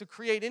unwillingness to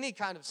create any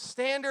kind of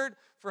standard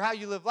for how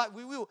you live life.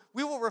 We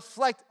will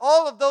reflect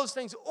all of those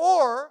things,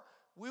 or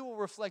we will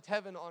reflect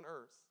heaven on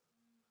earth.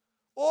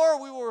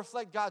 Or we will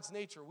reflect God's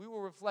nature. We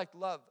will reflect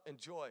love and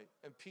joy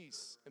and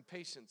peace and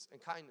patience and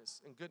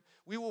kindness and good.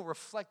 We will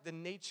reflect the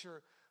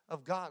nature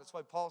of God. That's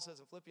why Paul says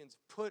in Philippians,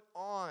 put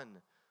on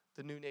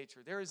the new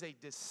nature. There is a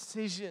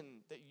decision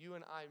that you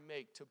and I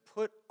make to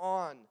put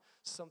on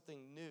something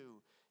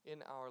new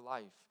in our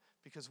life,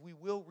 because we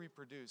will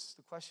reproduce.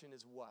 The question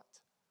is what?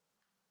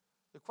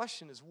 The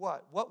question is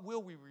what? What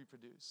will we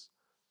reproduce?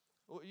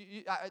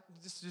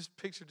 This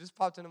picture just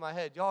popped into my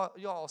head. Y'all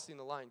all seen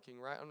The Lion King,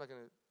 right? I'm not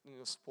going to,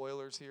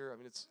 spoilers here. I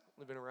mean, it's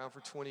been around for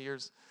 20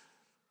 years.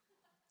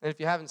 And if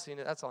you haven't seen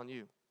it, that's on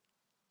you.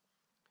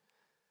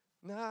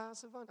 Nah,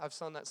 it's fun. I've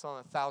sung that song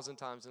 1,000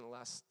 times in the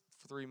last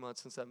 3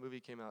 months since that movie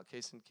came out,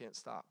 Kaysen Can't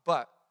Stop.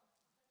 But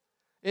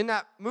in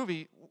that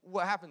movie,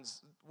 what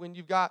happens when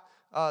you've got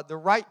the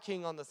right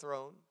king on the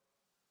throne,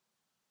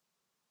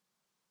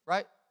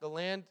 right? The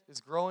land is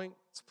growing,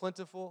 it's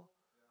plentiful,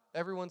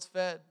 everyone's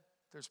fed,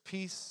 there's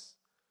peace.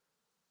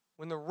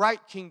 When the right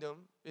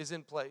kingdom is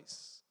in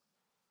place,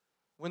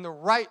 when the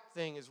right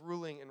thing is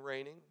ruling and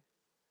reigning,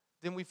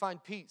 then we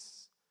find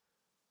peace.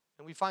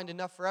 And we find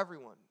enough for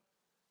everyone.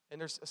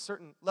 And there's a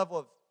certain level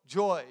of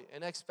joy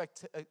and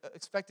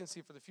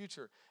expectancy for the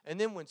future. And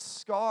then when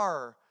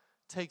Scar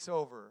takes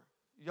over,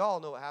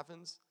 y'all know what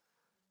happens.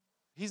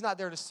 He's not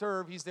there to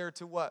serve. He's there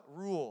to what?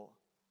 Rule.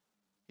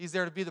 He's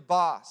there to be the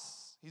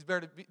boss. He's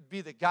there to be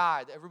the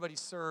guy that everybody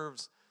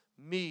serves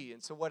me.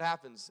 And so what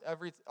happens?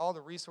 All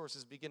the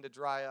resources begin to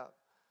dry up.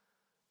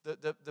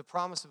 The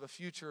promise of a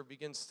future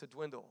begins to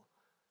dwindle.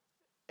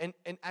 And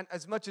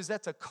as much as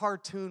that's a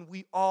cartoon,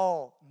 we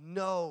all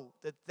know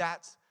that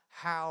that's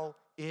how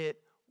it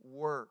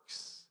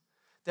works.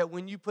 That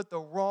when you put the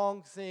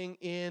wrong thing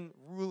in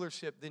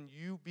rulership, then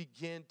you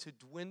begin to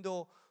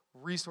dwindle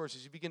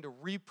resources. You begin to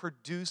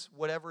reproduce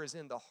whatever is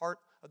in the heart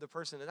of the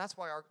person. And that's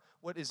why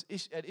what is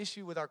at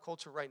issue with our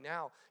culture right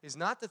now is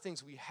not the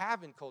things we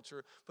have in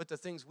culture, but the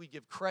things we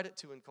give credit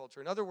to in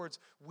culture. In other words,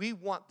 we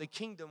want the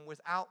kingdom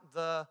without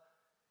the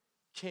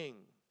king.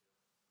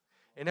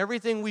 And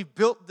everything we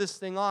built this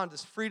thing on,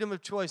 this freedom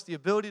of choice, the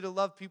ability to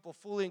love people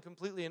fully and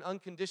completely and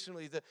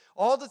unconditionally,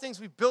 all the things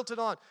we built it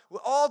on,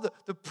 all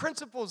the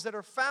principles that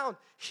are found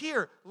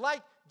here,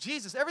 like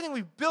Jesus, everything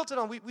we built it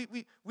on,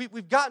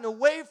 we've gotten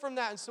away from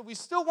that. And so we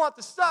still want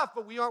the stuff,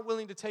 but we aren't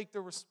willing to take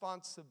the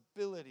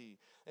responsibility.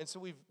 And so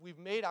we've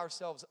made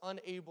ourselves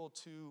unable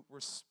to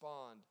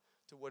respond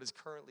to what is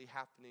currently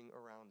happening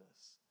around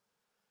us.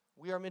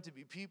 We are meant to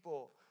be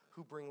people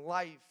who bring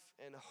life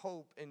and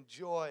hope and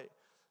joy.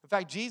 In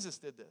fact, Jesus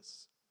did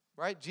this,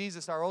 right?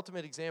 Jesus, our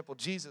ultimate example.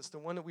 Jesus, the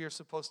one that we are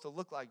supposed to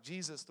look like.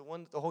 Jesus, the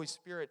one that the Holy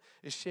Spirit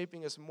is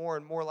shaping us more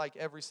and more like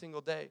every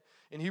single day.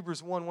 In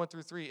Hebrews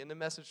 1:1-3, in the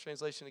Message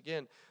translation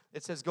again,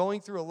 it says,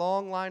 going through a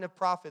long line of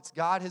prophets,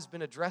 God has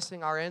been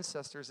addressing our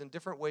ancestors in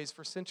different ways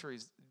for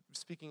centuries,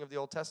 speaking of the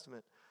Old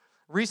Testament.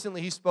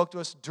 Recently, he spoke to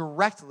us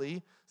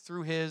directly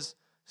through his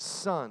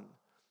Son.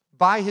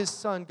 By his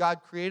Son,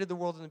 God created the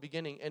world in the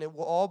beginning, and it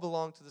will all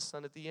belong to the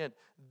Son at the end.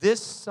 This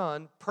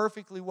Son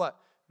perfectly what?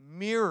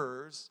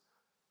 Mirrors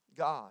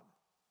God.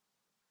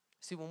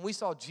 See, when we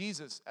saw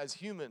Jesus as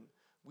human,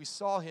 we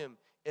saw him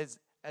as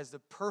the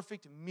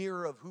perfect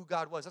mirror of who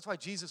God was. That's why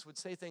Jesus would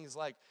say things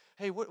like,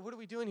 hey, what are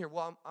we doing here?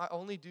 Well, I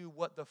only do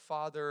what the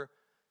Father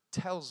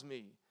tells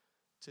me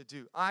to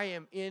do. I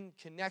am in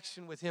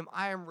connection with him.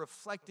 I am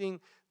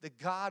reflecting the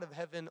God of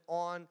heaven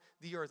on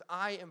the earth.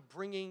 I am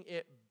bringing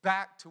it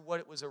back to what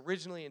it was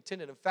originally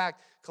intended. In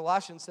fact,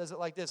 Colossians says it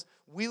like this: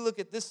 we look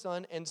at this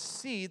Son and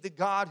see the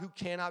God who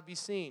cannot be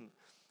seen.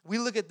 We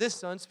look at this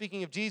Son,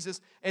 speaking of Jesus,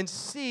 and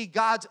see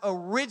God's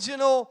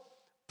original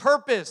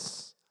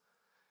purpose.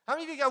 How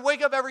many of you guys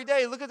wake up every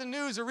day, look at the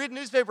news, or read a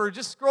newspaper, or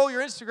just scroll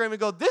your Instagram and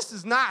go, this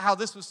is not how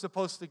this was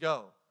supposed to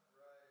go?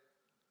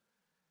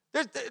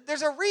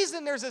 There's a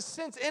reason, there's a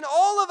sense in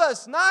all of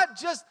us, not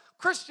just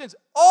Christians,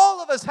 all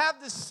of us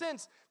have this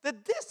sense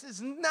that this is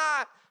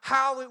not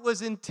how it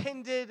was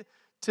intended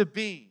to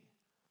be.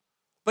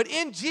 But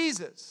in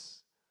Jesus,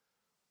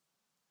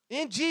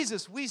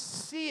 we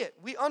see it.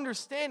 We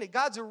understand it.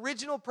 God's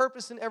original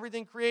purpose in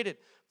everything created.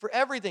 For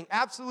everything,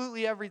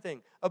 absolutely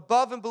everything.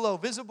 Above and below,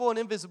 visible and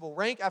invisible,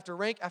 rank after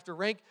rank after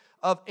rank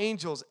of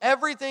angels.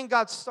 Everything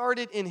God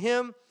started in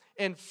him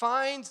and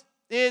finds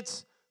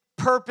its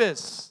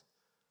purpose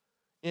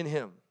in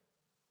him.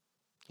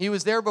 He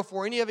was there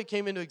before any of it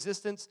came into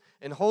existence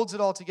and holds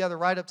it all together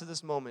right up to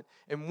this moment.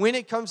 And when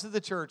it comes to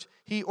the church,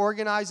 he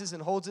organizes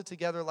and holds it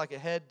together like a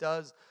head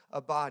does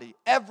a body.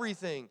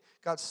 Everything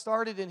got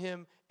started in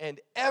him, and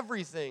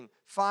everything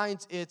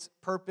finds its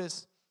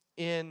purpose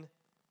in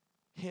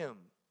him.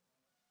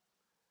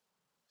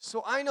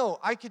 So I know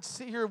I could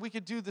sit here, we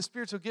could do the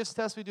spiritual gifts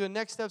test, we do the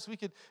next steps, we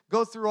could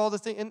go through all the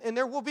things, and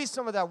there will be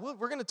some of that. We're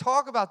going to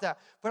talk about that.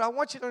 But I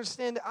want you to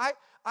understand that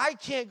I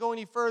can't go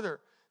any further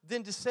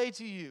than to say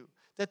to you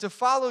that to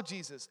follow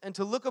Jesus and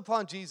to look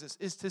upon Jesus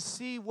is to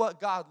see what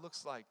God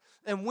looks like.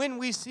 And when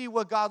we see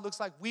what God looks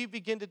like, we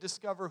begin to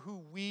discover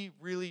who we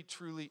really,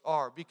 truly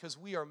are, because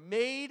we are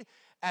made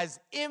as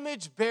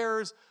image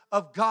bearers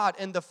of God.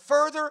 And the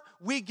further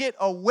we get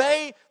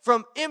away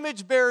from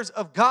image bearers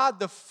of God,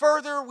 the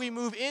further we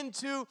move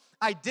into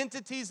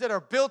identities that are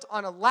built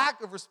on a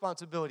lack of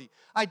responsibility,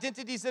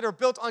 identities that are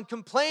built on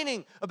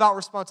complaining about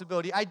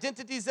responsibility,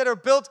 identities that are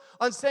built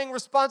on saying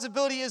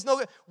responsibility is no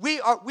good.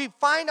 We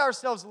find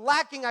ourselves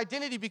lacking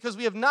identity because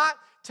we have not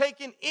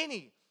taken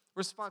any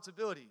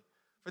responsibility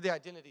for the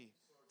identity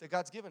that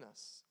God's given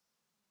us.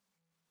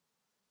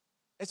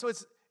 And so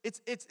it's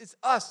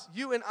us,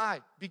 you and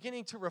I,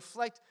 beginning to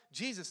reflect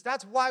Jesus.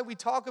 That's why we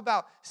talk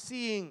about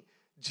seeing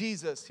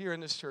Jesus here in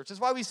this church. That's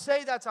why we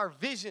say that's our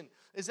vision,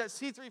 is that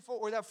C3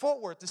 Fort Worth, that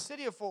Fort Worth, the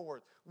city of Fort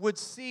Worth, would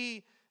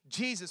see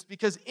Jesus,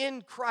 because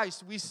in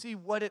Christ we see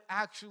what it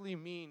actually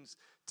means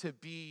to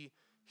be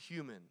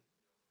human,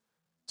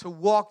 to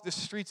walk the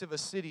streets of a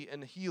city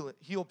and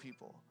heal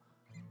people,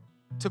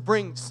 to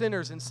bring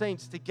sinners and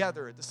saints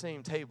together at the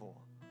same table,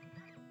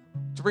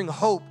 to bring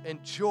hope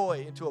and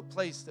joy into a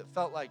place that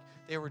felt like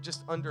they were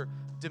just under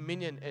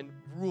dominion and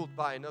ruled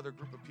by another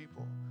group of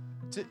people,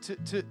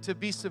 to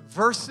be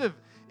subversive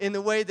in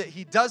the way that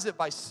he does it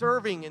by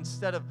serving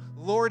instead of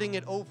lording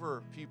it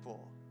over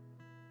people.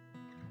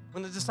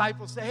 When the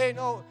disciples say, hey,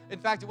 no, in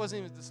fact, it wasn't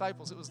even the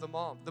disciples, it was the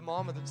mom. The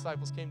mom of the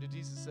disciples came to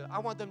Jesus and said, I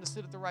want them to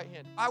sit at the right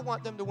hand. I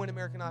want them to win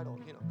American Idol,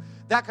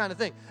 that kind of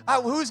thing.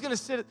 Who's going to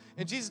sit?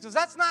 And Jesus goes,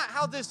 that's not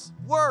how this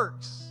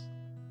works.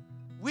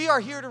 We are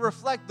here to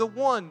reflect the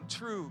one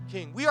true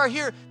King. We are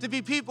here to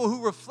be people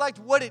who reflect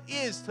what it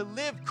is to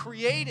live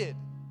created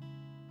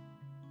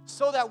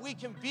so that we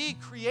can be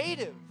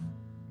creative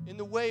in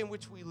the way in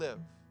which we live.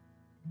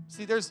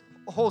 See, there's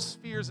whole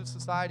spheres of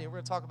society, and we're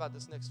going to talk about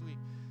this next week.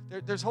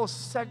 There's whole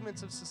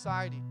segments of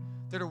society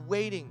that are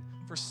waiting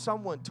for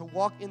someone to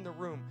walk in the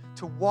room,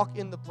 to walk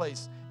in the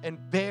place, and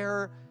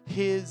bear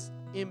his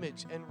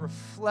image and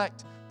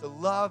reflect the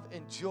love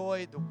and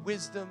joy, the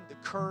wisdom, the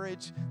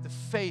courage, the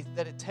faith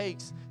that it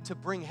takes to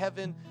bring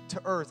heaven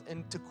to earth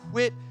and to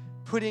quit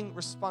putting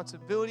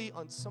responsibility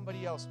on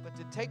somebody else, but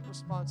to take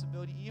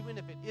responsibility even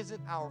if it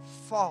isn't our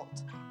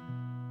fault.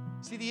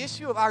 See, the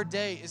issue of our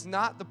day is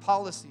not the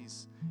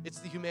policies, it's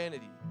the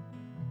humanity.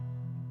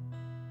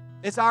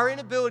 It's our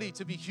inability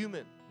to be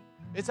human.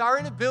 It's our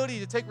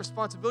inability to take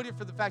responsibility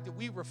for the fact that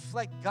we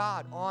reflect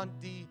God on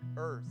the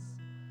earth.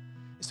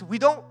 And so we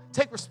don't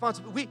take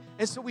responsibility.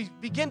 And so we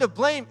begin to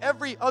blame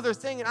every other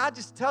thing. And I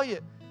just tell you,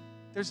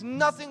 there's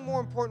nothing more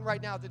important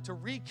right now than to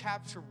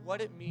recapture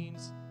what it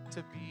means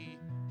to be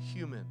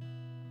human.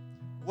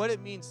 What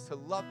it means to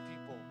love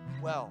people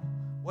well.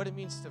 What it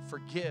means to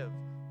forgive.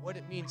 What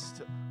it means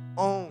to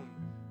own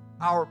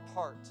our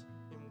part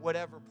in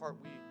whatever part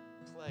we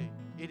play.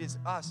 It is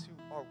us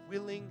who are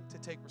willing to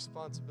take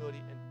responsibility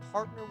and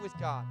partner with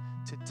God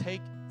to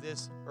take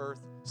this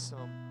earth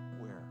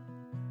somewhere.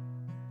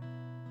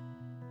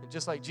 And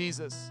just like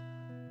Jesus,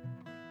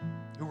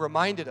 who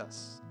reminded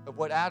us of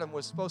what Adam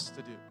was supposed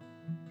to do.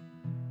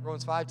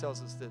 Romans 5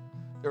 tells us that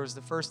there was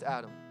the first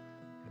Adam.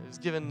 It was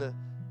given to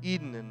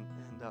Eden, and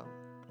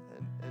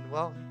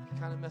well, he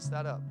kind of messed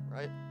that up,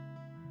 right?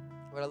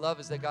 What I love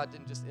is that God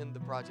didn't just end the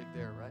project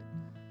there, right?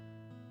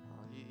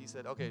 He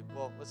said, okay,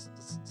 well, let's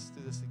do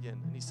this again.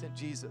 And he sent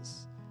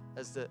Jesus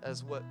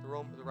as what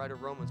the writer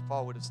of Romans,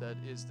 Paul, would have said,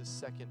 is the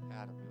second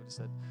Adam. He would have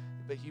said,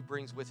 but he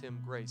brings with him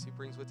grace. He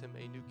brings with him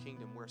a new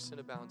kingdom where sin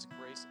abounds,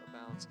 grace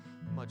abounds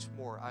much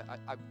more.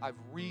 I've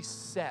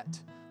reset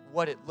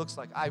what it looks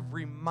like. I've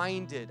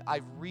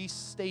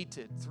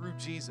restated through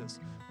Jesus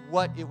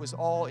what it was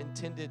all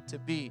intended to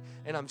be.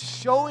 And I'm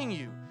showing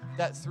you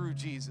that through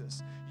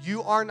Jesus,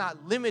 you are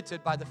not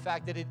limited by the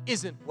fact that it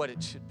isn't what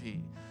it should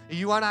be.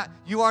 You are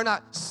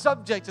not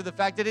subject to the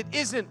fact that it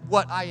isn't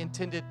what I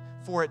intended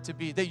for it to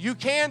be. That you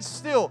can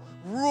still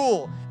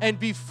rule and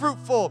be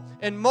fruitful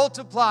and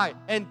multiply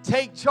and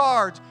take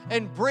charge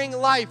and bring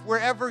life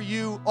wherever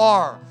you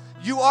are.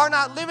 You are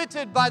not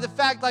limited by the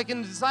fact, like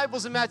in the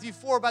disciples in Matthew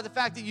 4, by the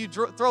fact that you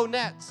throw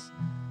nets.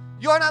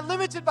 You are not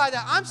limited by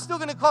that. I'm still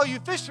going to call you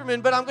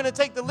fishermen, but I'm going to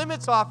take the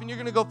limits off and you're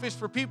going to go fish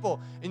for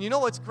people. And you know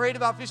what's great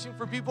about fishing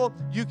for people?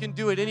 You can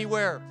do it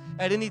anywhere,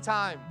 at any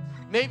time.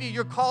 Maybe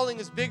your calling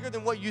is bigger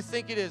than what you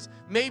think it is.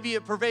 Maybe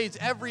it pervades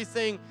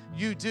everything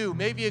you do.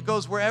 Maybe it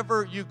goes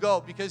wherever you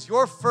go, because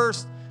your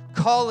first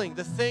calling,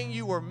 the thing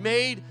you were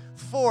made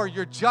for,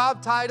 your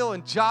job title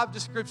and job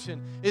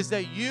description, is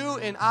that you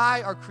and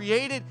I are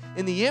created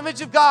in the image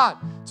of God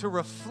to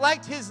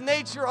reflect his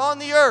nature on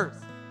the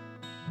earth.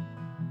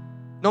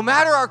 No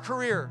matter our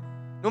career,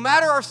 no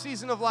matter our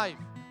season of life,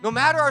 no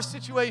matter our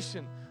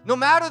situation, no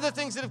matter the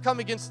things that have come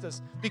against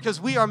us, because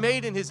we are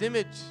made in his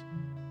image.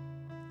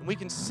 And we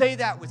can say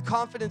that with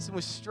confidence and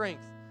with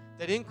strength,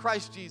 that in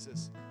Christ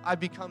Jesus, I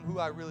become who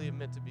I really am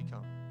meant to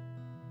become.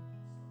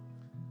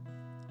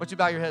 Why don't you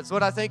bow your heads?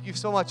 Lord, I thank you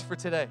so much for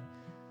today.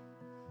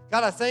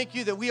 God, I thank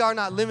you that we are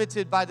not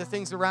limited by the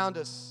things around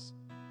us.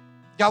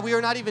 God, we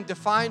are not even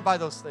defined by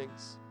those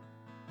things.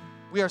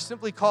 We are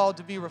simply called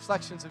to be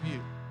reflections of you.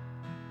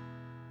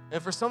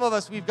 And for some of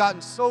us, we've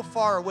gotten so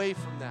far away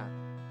from that.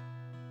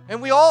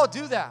 And we all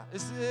do that.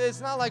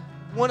 It's not like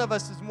one of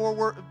us is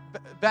more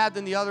bad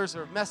than the others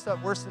or messed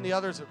up worse than the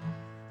others.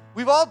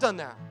 We've all done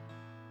that.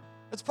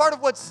 It's part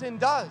of what sin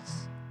does.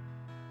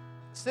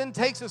 Sin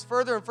takes us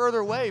further and further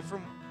away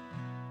from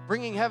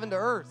bringing heaven to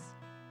earth.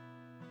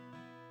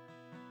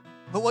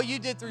 But what you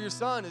did through your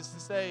son is to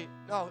say,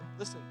 no,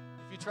 listen,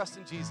 if you trust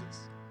in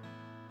Jesus,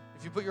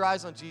 if you put your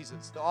eyes on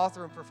Jesus, the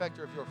author and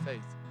perfecter of your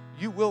faith,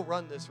 you will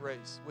run this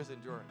race with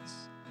endurance.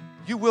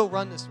 You will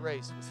run this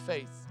race with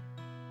faith.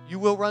 You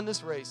will run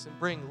this race and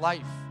bring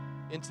life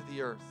into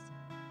the earth.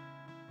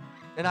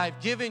 And I've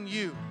given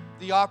you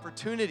the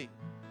opportunity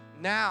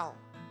now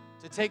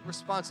to take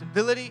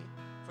responsibility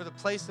for the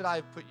place that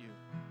I've put you,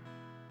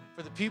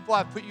 for the people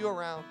I've put you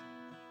around,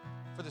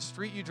 for the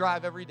street you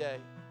drive every day,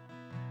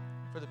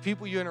 for the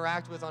people you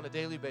interact with on a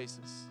daily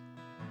basis.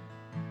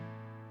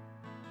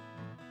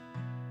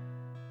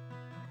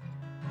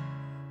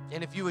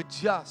 And if you would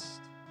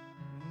just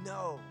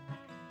know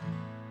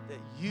that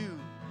you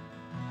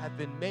have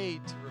been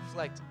made to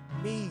reflect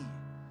me,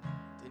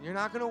 then you're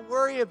not going to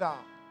worry about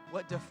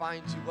what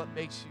defines you, what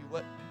makes you,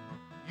 what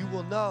you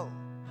will know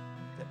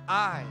that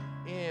I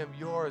am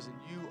yours and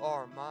you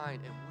are mine,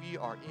 and we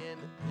are in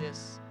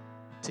this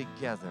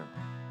together.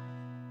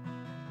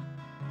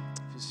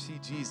 If you see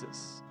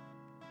Jesus,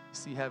 you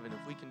see heaven.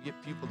 If we can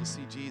get people to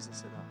see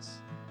Jesus in us.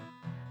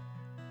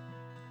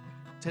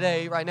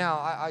 Today, right now,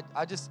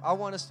 I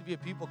want us to be a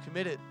people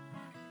committed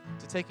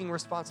to taking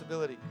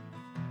responsibility.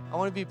 I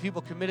want to be a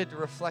people committed to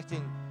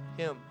reflecting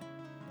Him.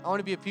 I want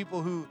to be a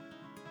people who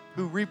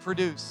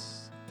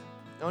reproduce.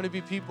 I want to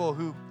be people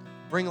who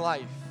bring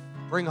life,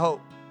 bring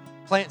hope,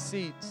 plant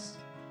seeds.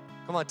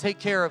 Come on, take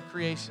care of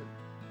creation.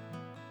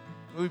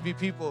 We would be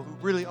people who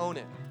really own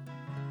it.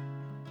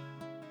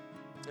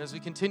 And as we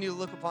continue to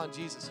look upon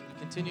Jesus, as we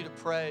continue to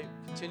pray,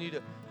 continue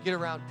to get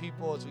around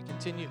people, as we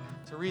continue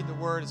to read the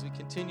Word, as we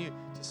continue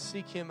to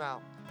seek Him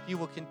out, He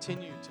will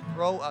continue to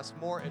grow us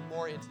more and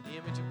more into the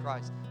image of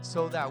Christ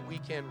so that we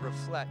can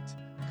reflect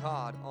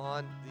God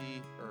on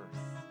the earth.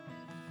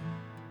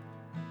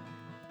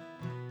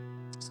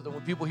 So that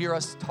when people hear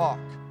us talk,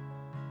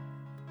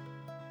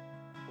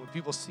 when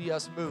people see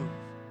us move,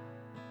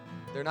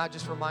 they're not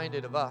just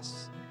reminded of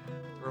us,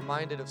 they're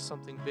reminded of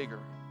something bigger,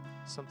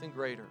 something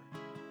greater,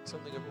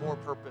 something of more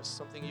purpose,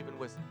 something even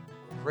with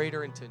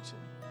greater intention.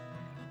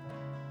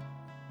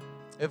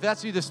 If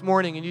that's you this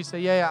morning and you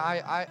say,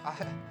 I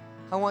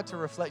want to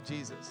reflect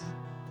Jesus.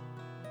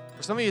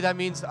 For some of you, that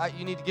means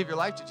you need to give your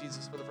life to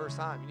Jesus for the first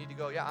time. You need to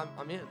go,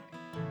 I'm in.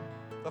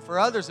 But for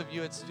others of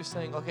you, it's just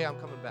saying, okay, I'm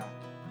coming back.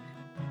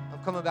 I'm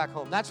coming back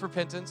home. That's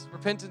repentance.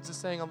 Repentance is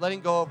saying, I'm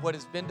letting go of what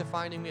has been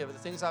defining me, of the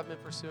things I've been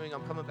pursuing.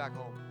 I'm coming back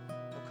home.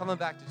 I'm coming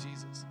back to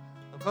Jesus.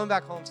 I'm coming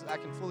back home so that I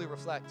can fully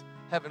reflect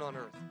heaven on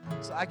earth.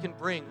 So I can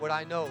bring what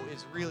I know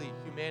is really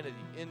humanity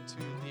into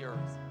the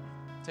earth.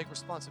 Take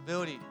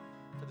responsibility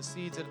for the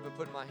seeds that have been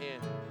put in my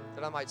hand,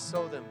 that I might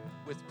sow them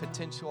with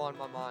potential on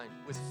my mind,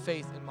 with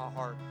faith in my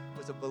heart,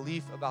 with a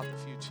belief about the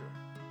future.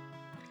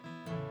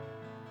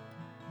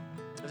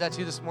 If that's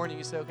you this morning,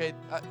 you say, okay,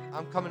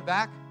 I'm coming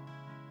back,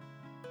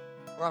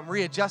 or I'm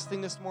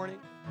readjusting this morning,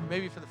 or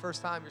maybe for the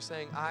first time you're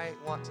saying, I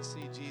want to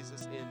see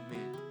Jesus in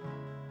me.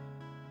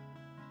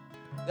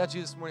 If that's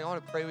you this morning, I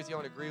want to pray with you, I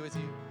want to agree with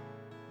you.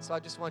 So I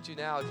just want you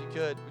now, if you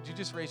could you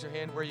just raise your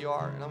hand where you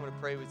are, and I'm going to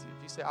pray with you.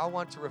 If you say, I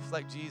want to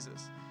reflect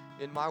Jesus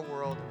in my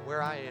world and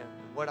where I am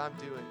and what I'm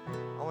doing,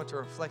 I want to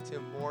reflect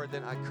Him more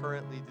than I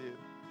currently do.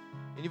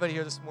 Anybody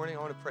here this morning, I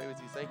want to pray with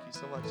you. Thank you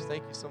so much.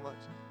 Thank you so much.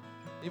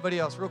 Anybody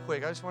else, real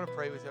quick, I just want to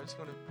pray with you. I just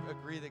want to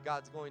agree that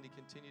God's going to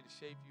continue to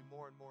shape you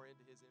more and more into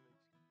His image.